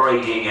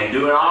celebrating and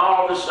doing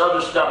all this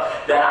other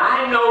stuff that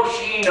I know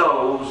she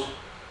knows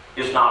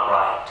is not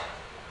right.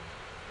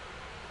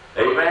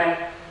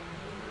 Amen?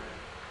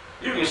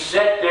 You can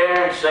sit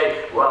there and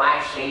say, well,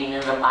 I've seen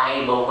in the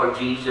Bible where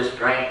Jesus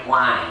drank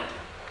wine.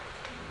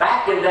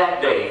 Back in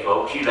that day,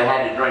 folks, you'd have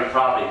had to drink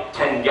probably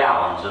 10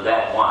 gallons of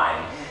that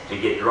wine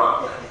to get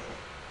drunk.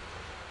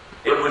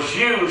 It was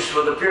used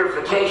for the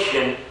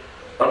purification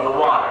of the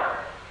water.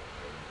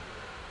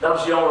 That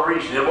was the only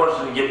reason. It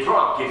wasn't to get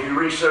drunk. If you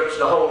research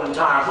the whole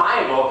entire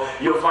Bible,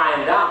 you'll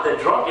find out that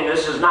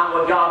drunkenness is not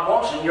what God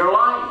wants in your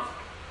life.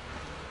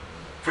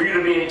 For you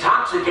to be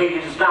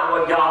intoxicated is not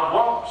what God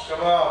wants.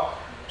 Come on.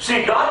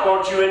 See, God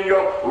wants you in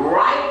your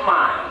right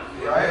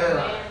mind.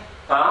 Right.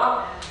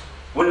 Huh?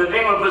 When the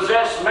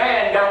demon-possessed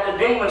man got the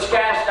demons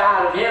cast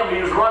out of him, he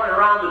was running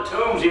around the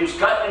tombs, he was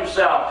cutting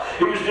himself,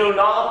 he was doing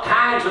all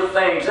kinds of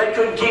things. They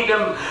couldn't keep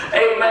him,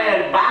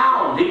 amen,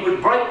 bound. He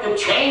would break the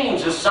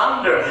chains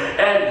asunder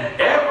and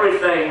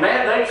everything.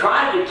 Man, they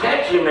tried to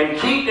catch him and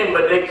keep him,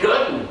 but they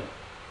couldn't.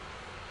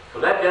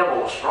 So that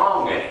devil was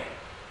strong in him.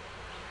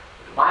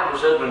 The Bible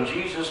says when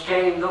Jesus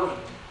came, those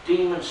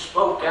demons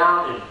spoke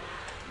out, and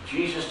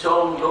Jesus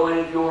told them, go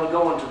ahead, if you want to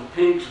go into the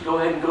pigs, go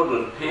ahead and go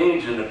to the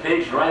pigs. And the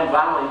pigs ran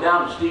violently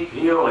down the steep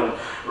hill and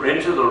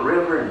into the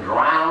river and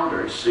drowned,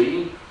 or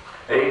sea.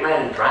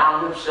 Amen. And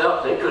drowned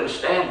themselves. They couldn't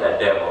stand that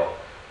devil.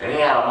 And he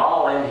had them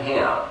all in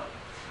him.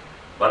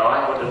 But I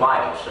like what the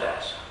Bible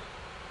says.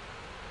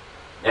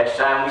 Next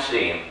time we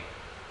see him,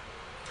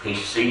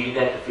 he's seated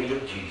at the feet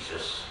of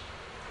Jesus,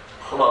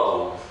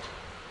 clothed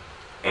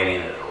and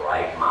in his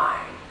right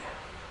mind.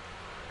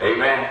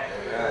 Amen.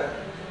 Amen.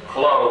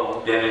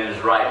 Clothed and in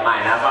his right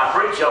mind. Now, if I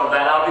preach on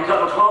that, I'll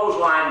become a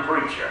clothesline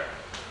preacher.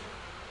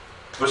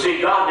 But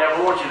see, God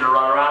never wants you to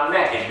run around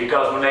naked,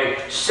 because when they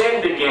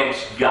sinned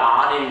against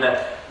God in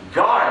the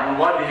garden,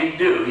 what did he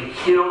do? He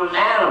killed an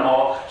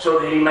animal so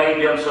that he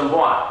made them some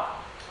what?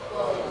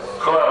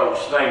 Clothes.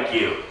 Thank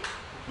you.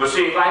 But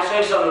see, if I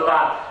say something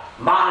about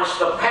modest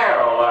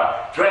apparel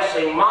or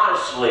dressing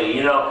modestly,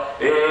 you know,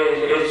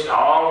 it's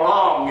all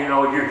wrong. You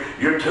know,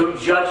 you're too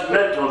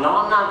judgmental. No,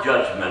 I'm not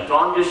judgmental.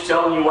 I'm just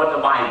telling you what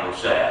the Bible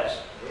says.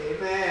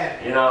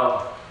 Amen. You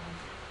know,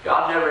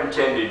 God never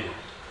intended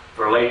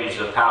for ladies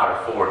to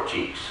powder 4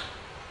 cheeks.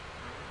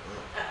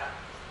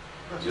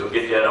 You'll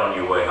get that on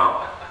your way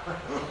home.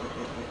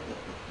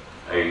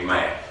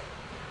 Amen.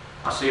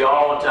 I see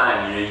all the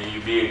time,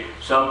 you be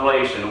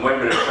someplace and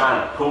women are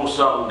trying to pull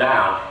something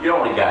down. You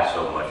only got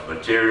so much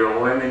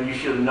material. Women, you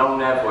should have known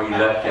that before you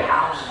left your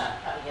house.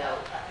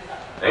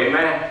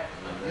 Amen?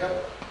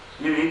 Yep.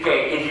 You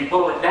can't, if you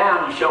pull it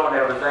down, you're showing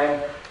everything.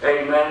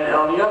 Amen. And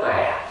on the other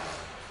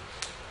half.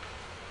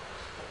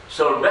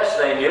 So the best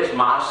thing is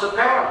modest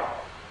apparel.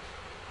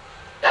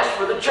 That's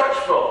for the church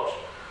folks.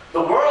 The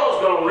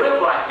world's going to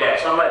live like that.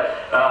 Somebody,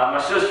 my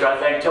sister, I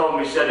think, told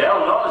me, said,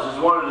 Illinois is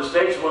one of the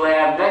states where they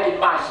have naked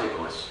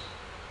bicyclists.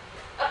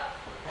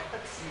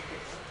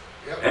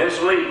 Yep. And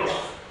it's legal.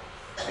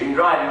 You can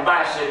drive your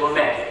bicycle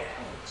naked.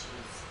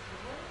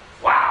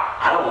 Wow,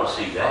 I don't want to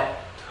see that.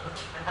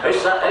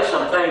 There's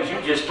some things you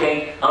just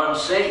can't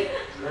unsee.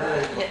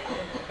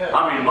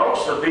 I mean,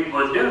 most of the people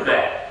that do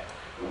that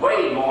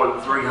weigh more than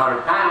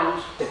 300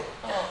 pounds.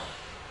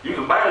 You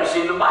can barely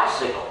see the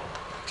bicycle.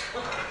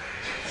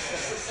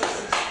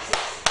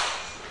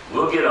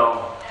 We'll get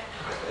on.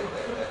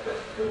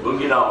 We'll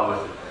get on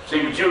with it.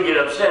 See, but you'll get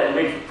upset at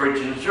me for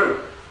preaching the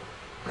truth.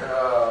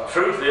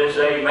 Truth is,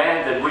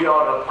 amen, that we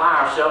ought to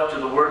apply ourselves to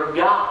the Word of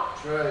God.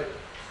 That's right.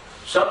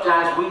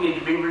 Sometimes we need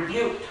to be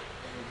rebuked.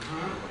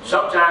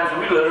 Sometimes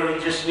we literally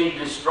just need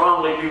to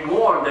strongly be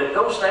warned that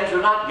those things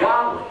are not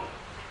godly.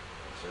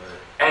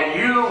 And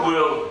you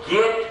will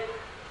get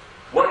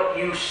what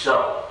you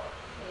sow.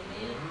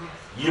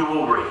 You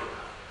will reap.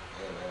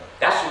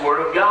 That's the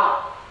Word of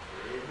God.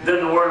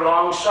 Then the word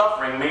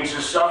long-suffering means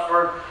to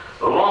suffer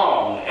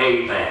long.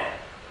 Amen.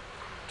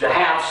 To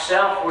have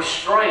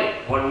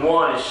self-restraint when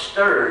one is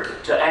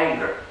stirred to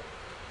anger.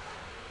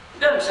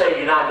 It doesn't say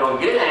you're not going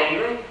to get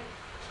angry.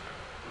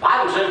 The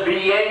Bible says, be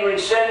ye angry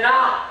and sin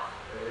not.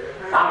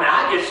 I mean,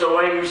 I get so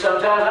angry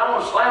sometimes I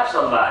want to slap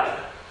somebody.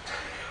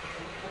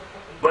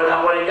 But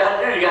what you got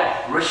to do, you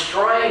got to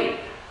restrain.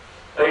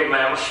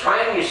 Amen.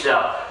 Restrain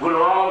yourself with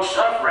long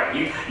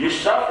suffering. You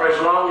suffer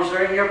as long as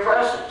they're in your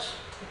presence.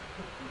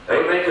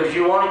 Amen. Because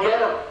you want to get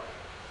them.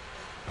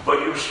 But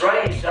you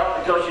restrain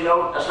yourself because you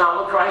know that's not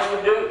what Christ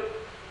would do.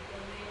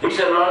 He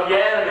said, love your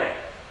enemy.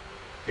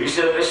 He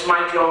said, if they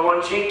smite you on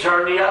one cheek,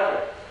 turn the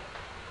other.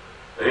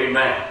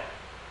 Amen.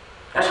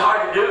 That's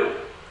hard to do.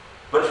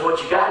 But it's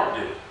what you got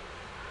to do.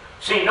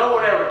 See, no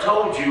one ever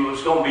told you it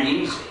was going to be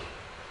easy.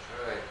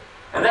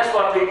 And that's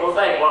what people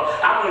think. Well,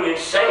 I'm going to get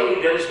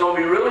saved and it's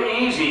going to be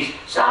really easy.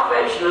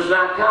 Salvation is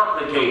not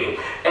complicated.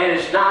 And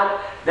it's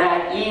not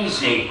that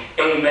easy,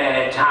 amen,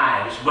 at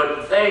times. But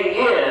the thing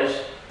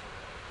is,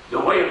 the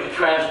way of the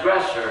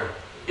transgressor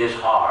is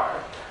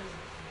hard.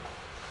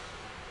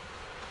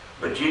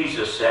 But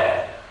Jesus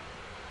said,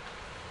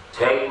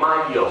 take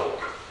my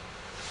yoke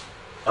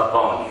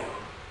upon you.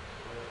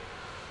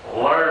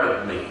 Learn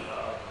of me.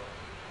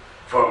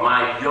 For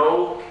my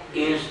yoke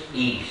is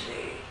easy.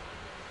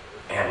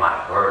 And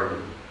my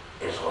burden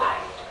is light.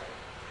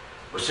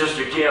 But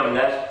Sister Kim,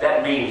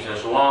 that means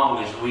as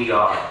long as we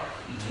are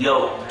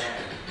yoked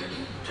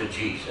to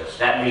Jesus.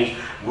 That means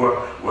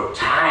we're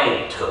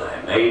tied to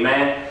Him.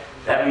 Amen?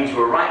 That means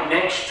we're right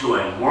next to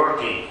Him,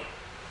 working.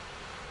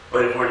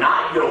 But if we're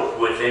not yoked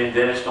with Him,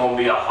 then it's going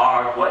to be a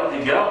hard way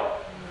to go.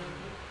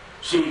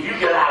 See, if you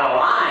get out of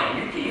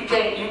line, you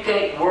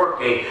can't work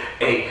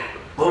a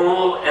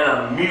bull and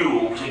a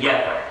mule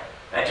together.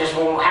 That just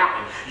won't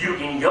happen. You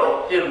can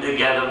yoke them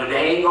together, but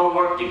they ain't going to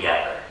work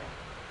together.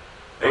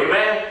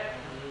 Amen?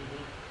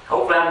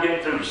 Hopefully I'm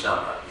getting through to some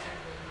of you.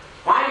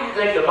 Why do you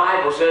think the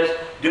Bible says,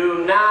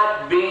 do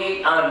not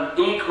be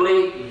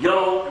unequally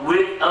yoked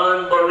with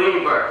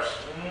unbelievers?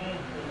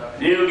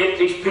 You get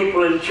these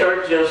people in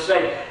church, they'll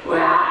say,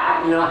 well,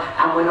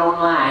 I went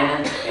online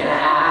and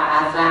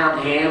I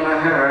found him or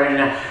her,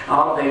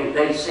 and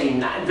they seem,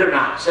 they're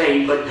not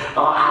saved, but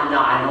I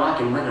know I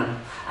can win them.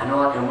 I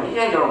know I can win. You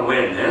ain't going to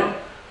win them.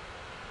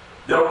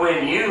 They'll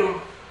win you.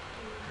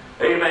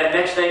 Amen.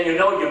 Next thing you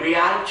know, you'll be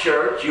out of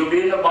church. You'll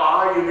be in the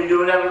bar. You'll be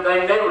doing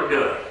everything they were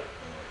doing.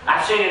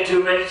 I've seen it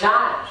too many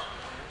times.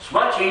 It's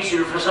much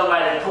easier for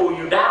somebody to pull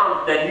you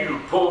down than you to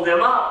pull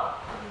them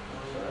up.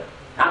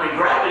 I mean,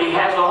 gravity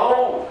has a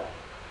hold.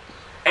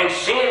 And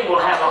sin will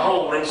have a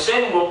hold, and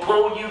sin will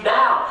pull you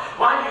down.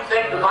 Why do you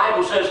think the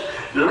Bible says,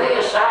 lay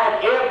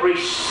aside every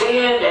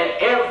sin and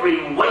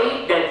every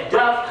weight that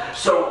doth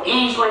so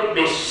easily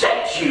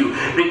beset you?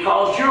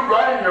 Because you're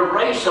running the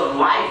race of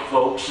life,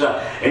 folks,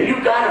 and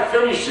you've got to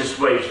finish this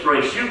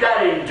race. You've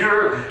got to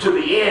endure to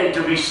the end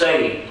to be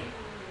saved.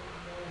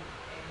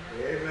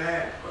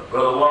 Amen. But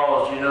Brother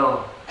Walls,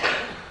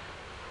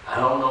 I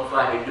don't know if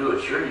I can do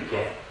it. Sure you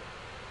can,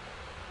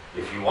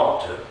 if you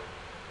want to.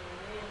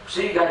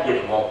 See, you got to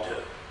get to want to.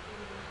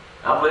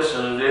 I've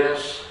listened to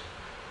this,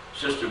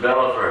 Sister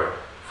Bella, for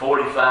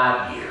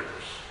 45 years.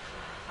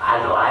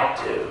 I'd like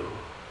to.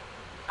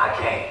 I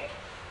can't.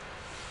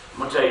 I'm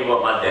going to tell you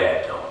what my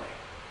dad told me.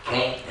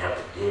 Can't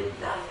never did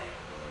nothing.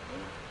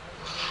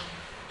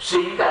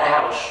 See, you got to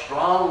have a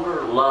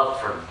stronger love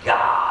for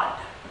God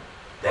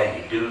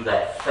than you do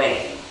that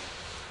thing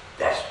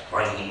that's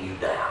bringing you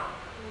down.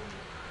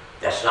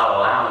 That's not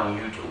allowing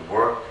you to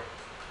work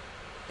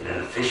in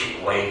an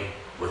efficient way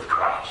with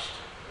Christ.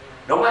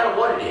 No matter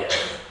what it is,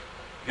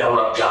 you got to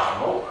love God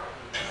more.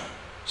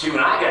 See, when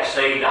I got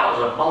saved, I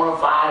was a bona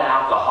fide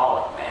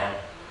alcoholic, man.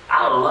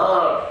 I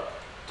loved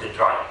to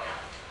drink.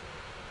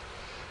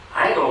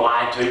 I ain't going to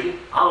lie to you.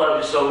 I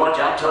loved it so much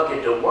I took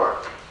it to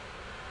work.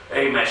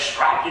 Amen.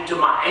 Strapped it to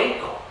my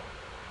ankle.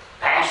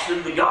 Passed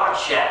through the guard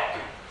shack.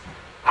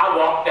 I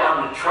walked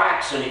down the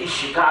tracks in East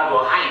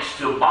Chicago Heights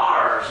to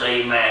bars,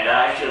 amen,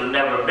 that I should have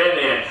never been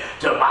in,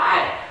 to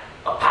buy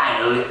a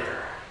pint of liquor.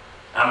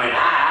 I mean,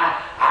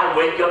 I'd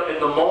wake up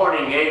in the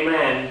morning,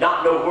 amen,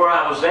 not know where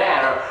I was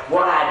at or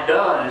what I'd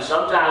done. And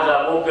sometimes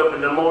I woke up in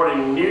the morning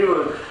and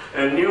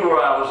knew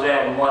where I was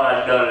at and what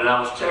I'd done, and I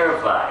was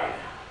terrified.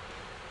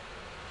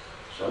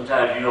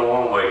 Sometimes you don't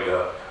want to wake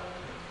up.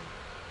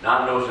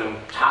 Not in those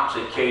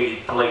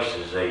intoxicated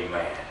places,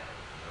 amen.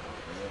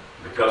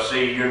 Because,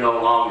 see, you're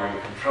no longer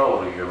in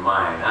control of your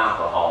mind.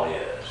 Alcohol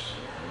is.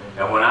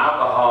 And when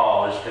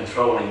alcohol is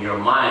controlling your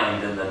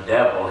mind, then the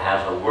devil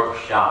has a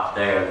workshop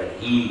there that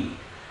he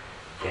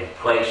can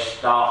place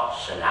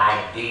thoughts and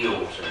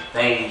ideals and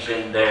things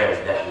in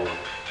there that will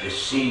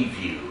deceive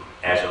you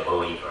as a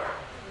believer.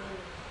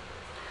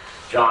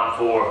 John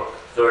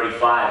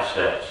 4:35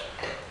 says,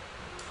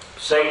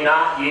 Say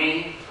not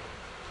ye,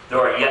 there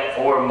are yet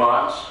 4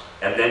 months,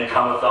 and then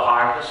cometh the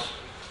harvest?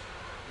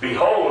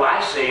 Behold,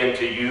 I say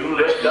unto you,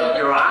 lift up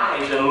your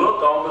eyes and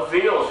look on the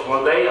fields,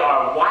 for they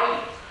are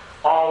white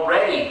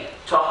already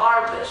to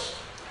harvest.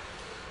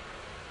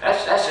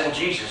 That's in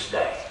Jesus'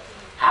 day.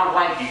 How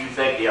white do you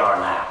think they are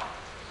now?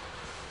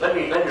 Let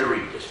me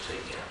read this to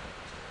you.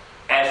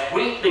 As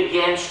wheat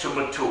begins to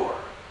mature,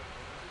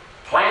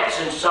 plants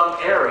in some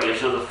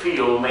areas of the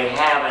field may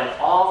have an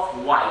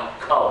off-white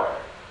color.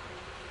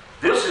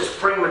 This is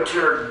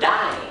premature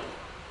dying.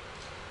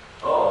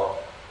 Oh.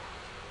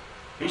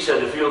 He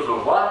said the fields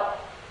were what?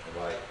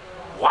 White.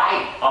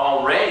 White,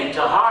 already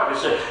to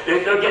harvest.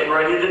 They're getting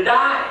ready to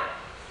die.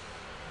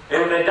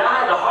 And if they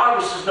die, the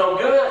harvest is no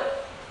good.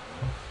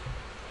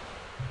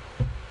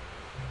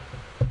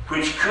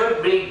 Which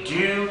could be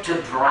due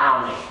to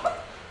drowning.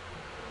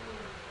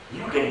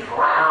 You can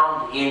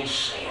drown in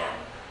sin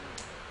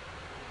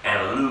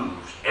and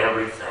lose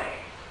everything.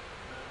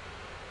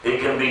 It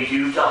can be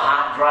due to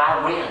hot,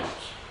 dry winds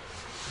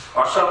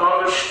or some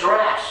other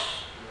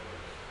stress.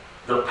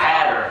 The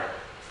pattern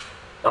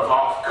of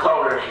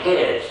off-colored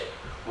heads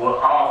will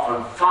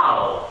often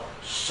follow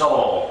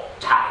soil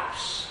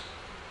types.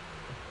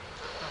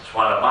 That's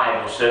why the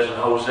Bible says in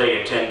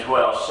Hosea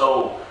 10:12,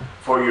 sow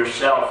for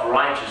yourself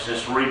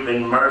righteousness,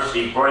 reaping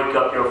mercy, break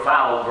up your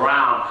fallow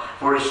ground,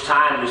 for it's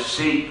time to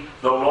seek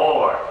the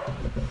Lord.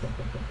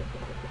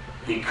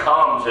 He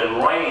comes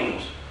and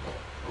rains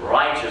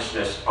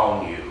righteousness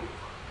on you.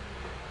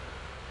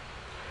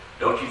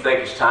 Don't you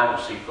think it's time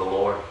to seek the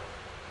Lord?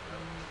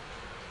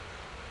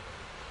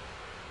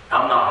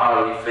 I'm not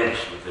hardly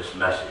finished with this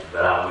message,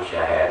 but I wish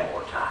I had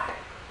more time.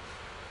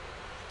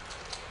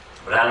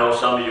 But I know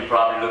some of you are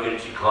probably looking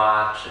at your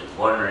clocks and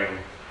wondering,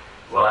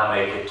 will I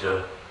make it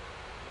to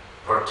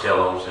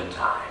Portillo's in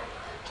time?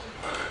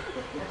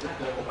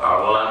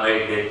 Or will I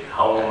make it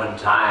home in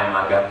time?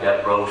 I got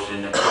that roast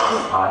in the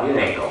crock pot. It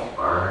ain't gonna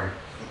burn.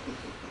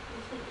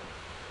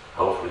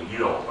 Hopefully you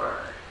don't burn.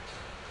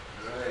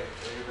 Right.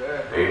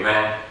 Amen.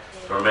 Amen.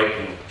 For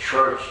making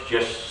church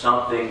just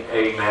something,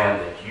 amen,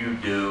 that you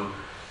do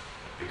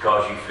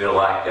because you feel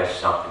like that's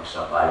something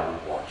somebody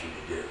would want you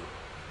to do.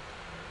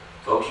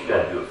 Folks, you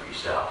got to do it for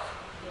yourself.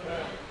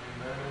 Amen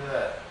to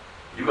that.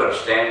 You got to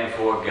stand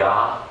before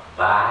God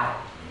by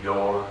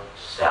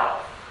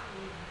yourself.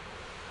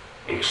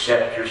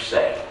 Except you're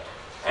saved.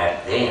 And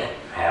then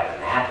you have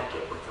an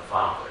advocate with the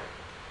Father.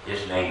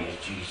 His name is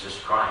Jesus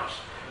Christ.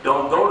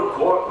 Don't go to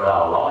court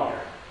without a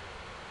lawyer.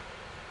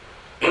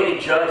 Any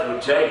judge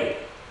would tell you,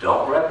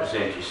 don't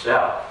represent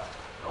yourself.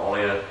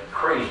 Only a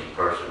crazy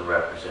person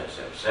represents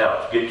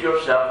themselves. Get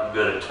yourself a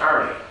good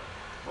attorney.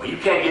 Well, you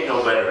can't get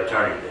no better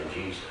attorney than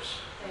Jesus.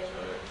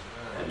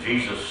 And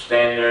Jesus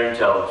stand there and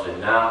tell us,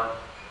 now,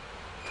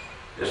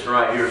 this one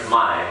right here is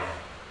mine.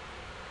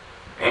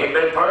 Ain't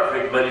been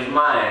perfect, but he's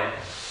mine.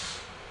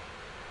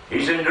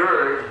 He's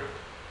endured.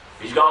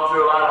 He's gone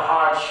through a lot of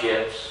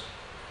hardships.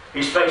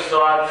 He's faced a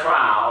lot of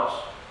trials.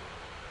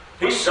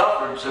 He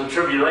suffered some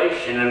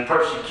tribulation and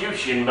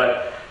persecution,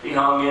 but he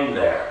hung in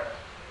there.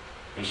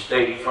 He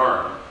stayed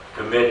firm,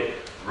 committed,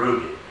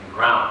 rooted, and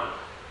grounded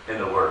in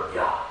the Word of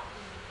God.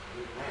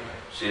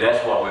 See,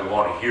 that's what we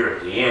want to hear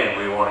at the end.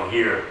 We want to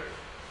hear,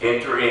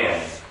 enter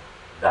in,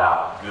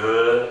 thou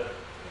good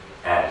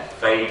and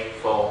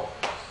faithful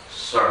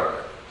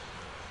servant.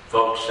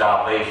 Folks,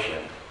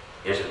 salvation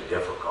isn't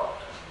difficult.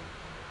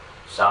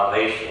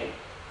 Salvation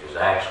is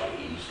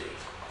actually easy.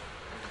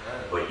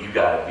 But you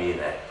got to be in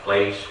that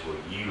place where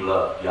you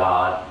love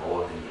God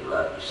more than you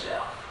love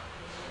yourself.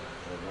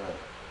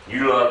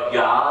 You love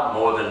God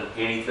more than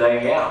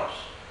anything else.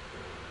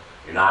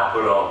 You know, I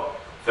put on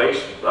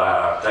Facebook,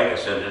 I think I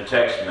sent a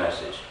text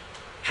message.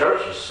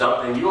 Church is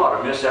something you ought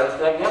to miss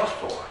everything else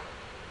for.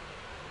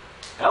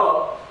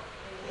 Hello?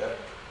 Yep.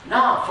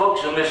 No,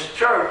 folks will miss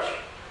church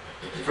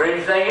for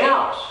anything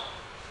else.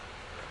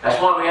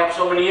 That's why we have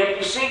so many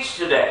empty seats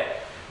today.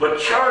 But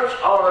church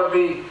ought to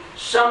be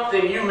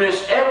something you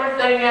miss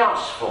everything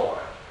else for.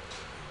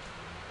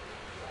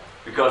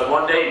 Because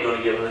one day you're going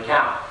to give an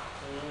account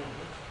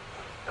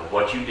of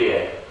what you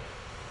did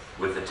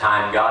with the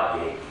time God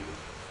gave you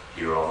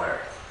here on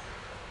earth.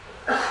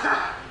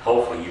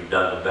 Hopefully you've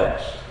done the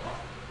best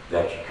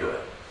that you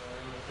could.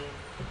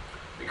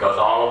 Because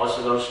all of us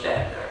are going to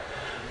stand there.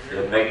 It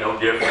doesn't make no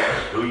difference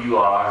who you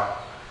are,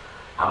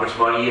 how much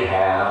money you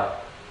have,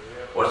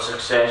 what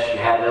success you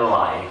had in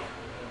life.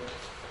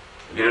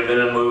 You could have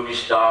been a movie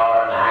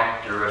star, an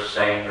actor, a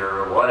singer,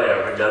 or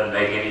whatever. It doesn't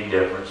make any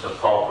difference. A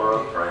pauper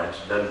or a prince.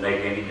 It doesn't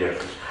make any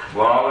difference.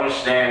 We're all going to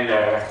stand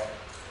there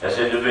as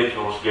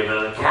individuals giving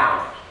an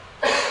account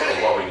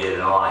of what we did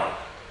in life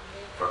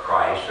for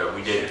Christ or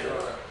we didn't do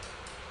it.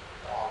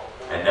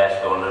 And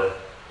that's going to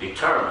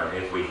determine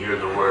if we hear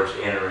the words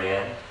enter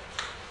in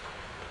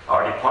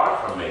or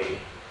depart from me,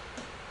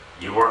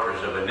 you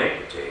workers of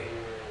iniquity.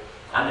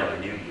 I never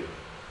knew you.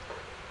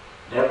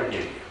 Never knew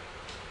you.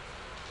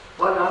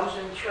 But I was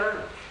in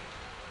church.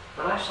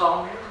 But I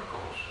saw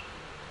miracles.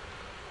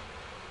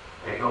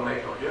 Ain't gonna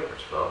make no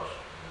difference, folks.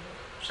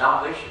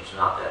 Salvation's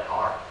not that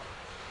hard.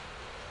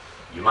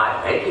 You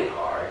might make it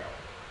hard,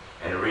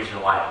 and the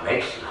reason why it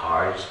makes it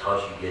hard is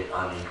because you get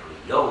unequally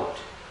yoked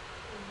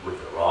with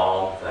the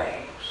wrong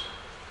things.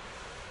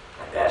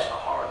 And that's a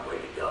hard way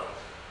to go.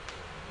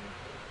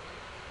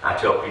 I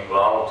tell people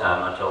all the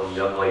time, I told a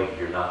young lady,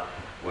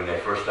 when they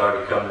first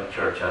started coming to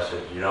church, I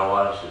said, you know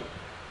what? I said,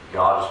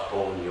 God is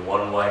pulling you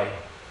one way,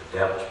 the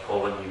devil's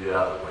pulling you the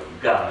other way.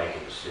 You've got to make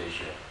a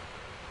decision.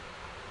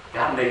 You've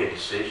got to make a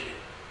decision.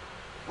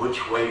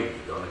 Which way are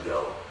you going to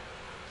go?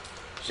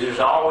 See, there's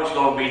always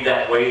going to be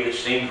that way that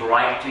seems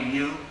right to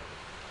you,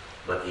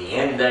 but the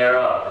end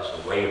thereof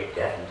is the way of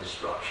death and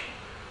destruction.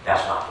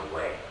 That's not the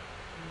way.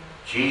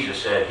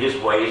 Jesus said his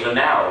way is a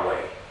narrow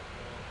way,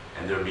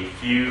 and there will be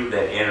few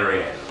that enter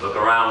in. Look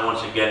around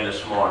once again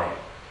this morning.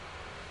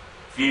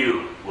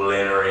 Few will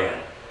enter in.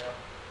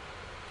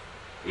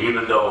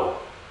 Even though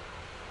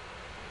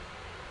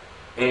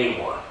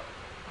anyone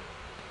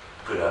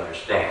could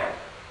understand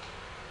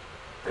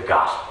the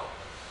gospel.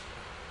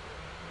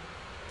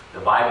 The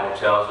Bible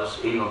tells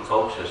us even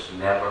folks that's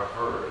never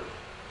heard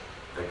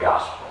the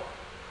gospel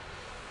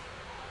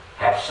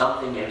have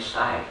something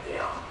inside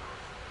them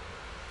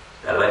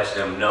that lets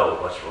them know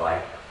what's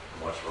right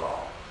and what's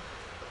wrong.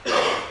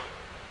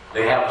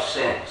 They have a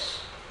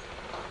sense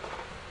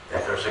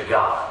that there's a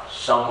God,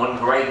 someone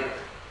greater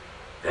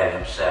than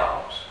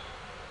themselves.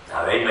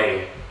 Now they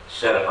may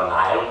set up an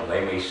idol,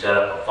 they may set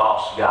up a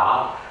false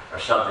god or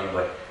something,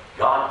 but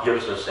God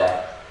gives us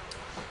that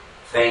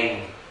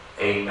thing,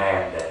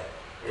 amen, that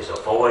is a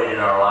void in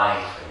our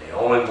life, and the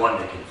only one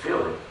that can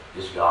fill it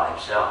is God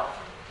himself.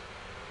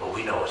 But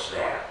we know it's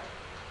there.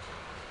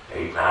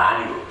 Amen.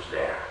 I knew it was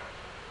there.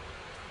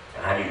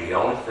 And I knew the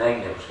only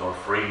thing that was going to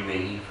free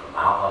me from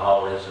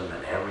alcoholism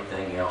and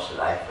everything else that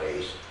I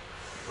faced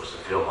was to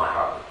fill my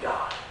heart with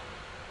God.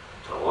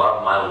 To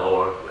love my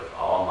Lord with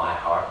all my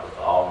heart, with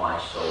all my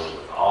soul,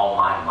 with all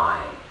my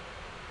mind,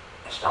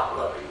 and stop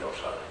loving those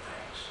other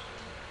things.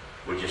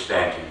 Would you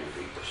stand to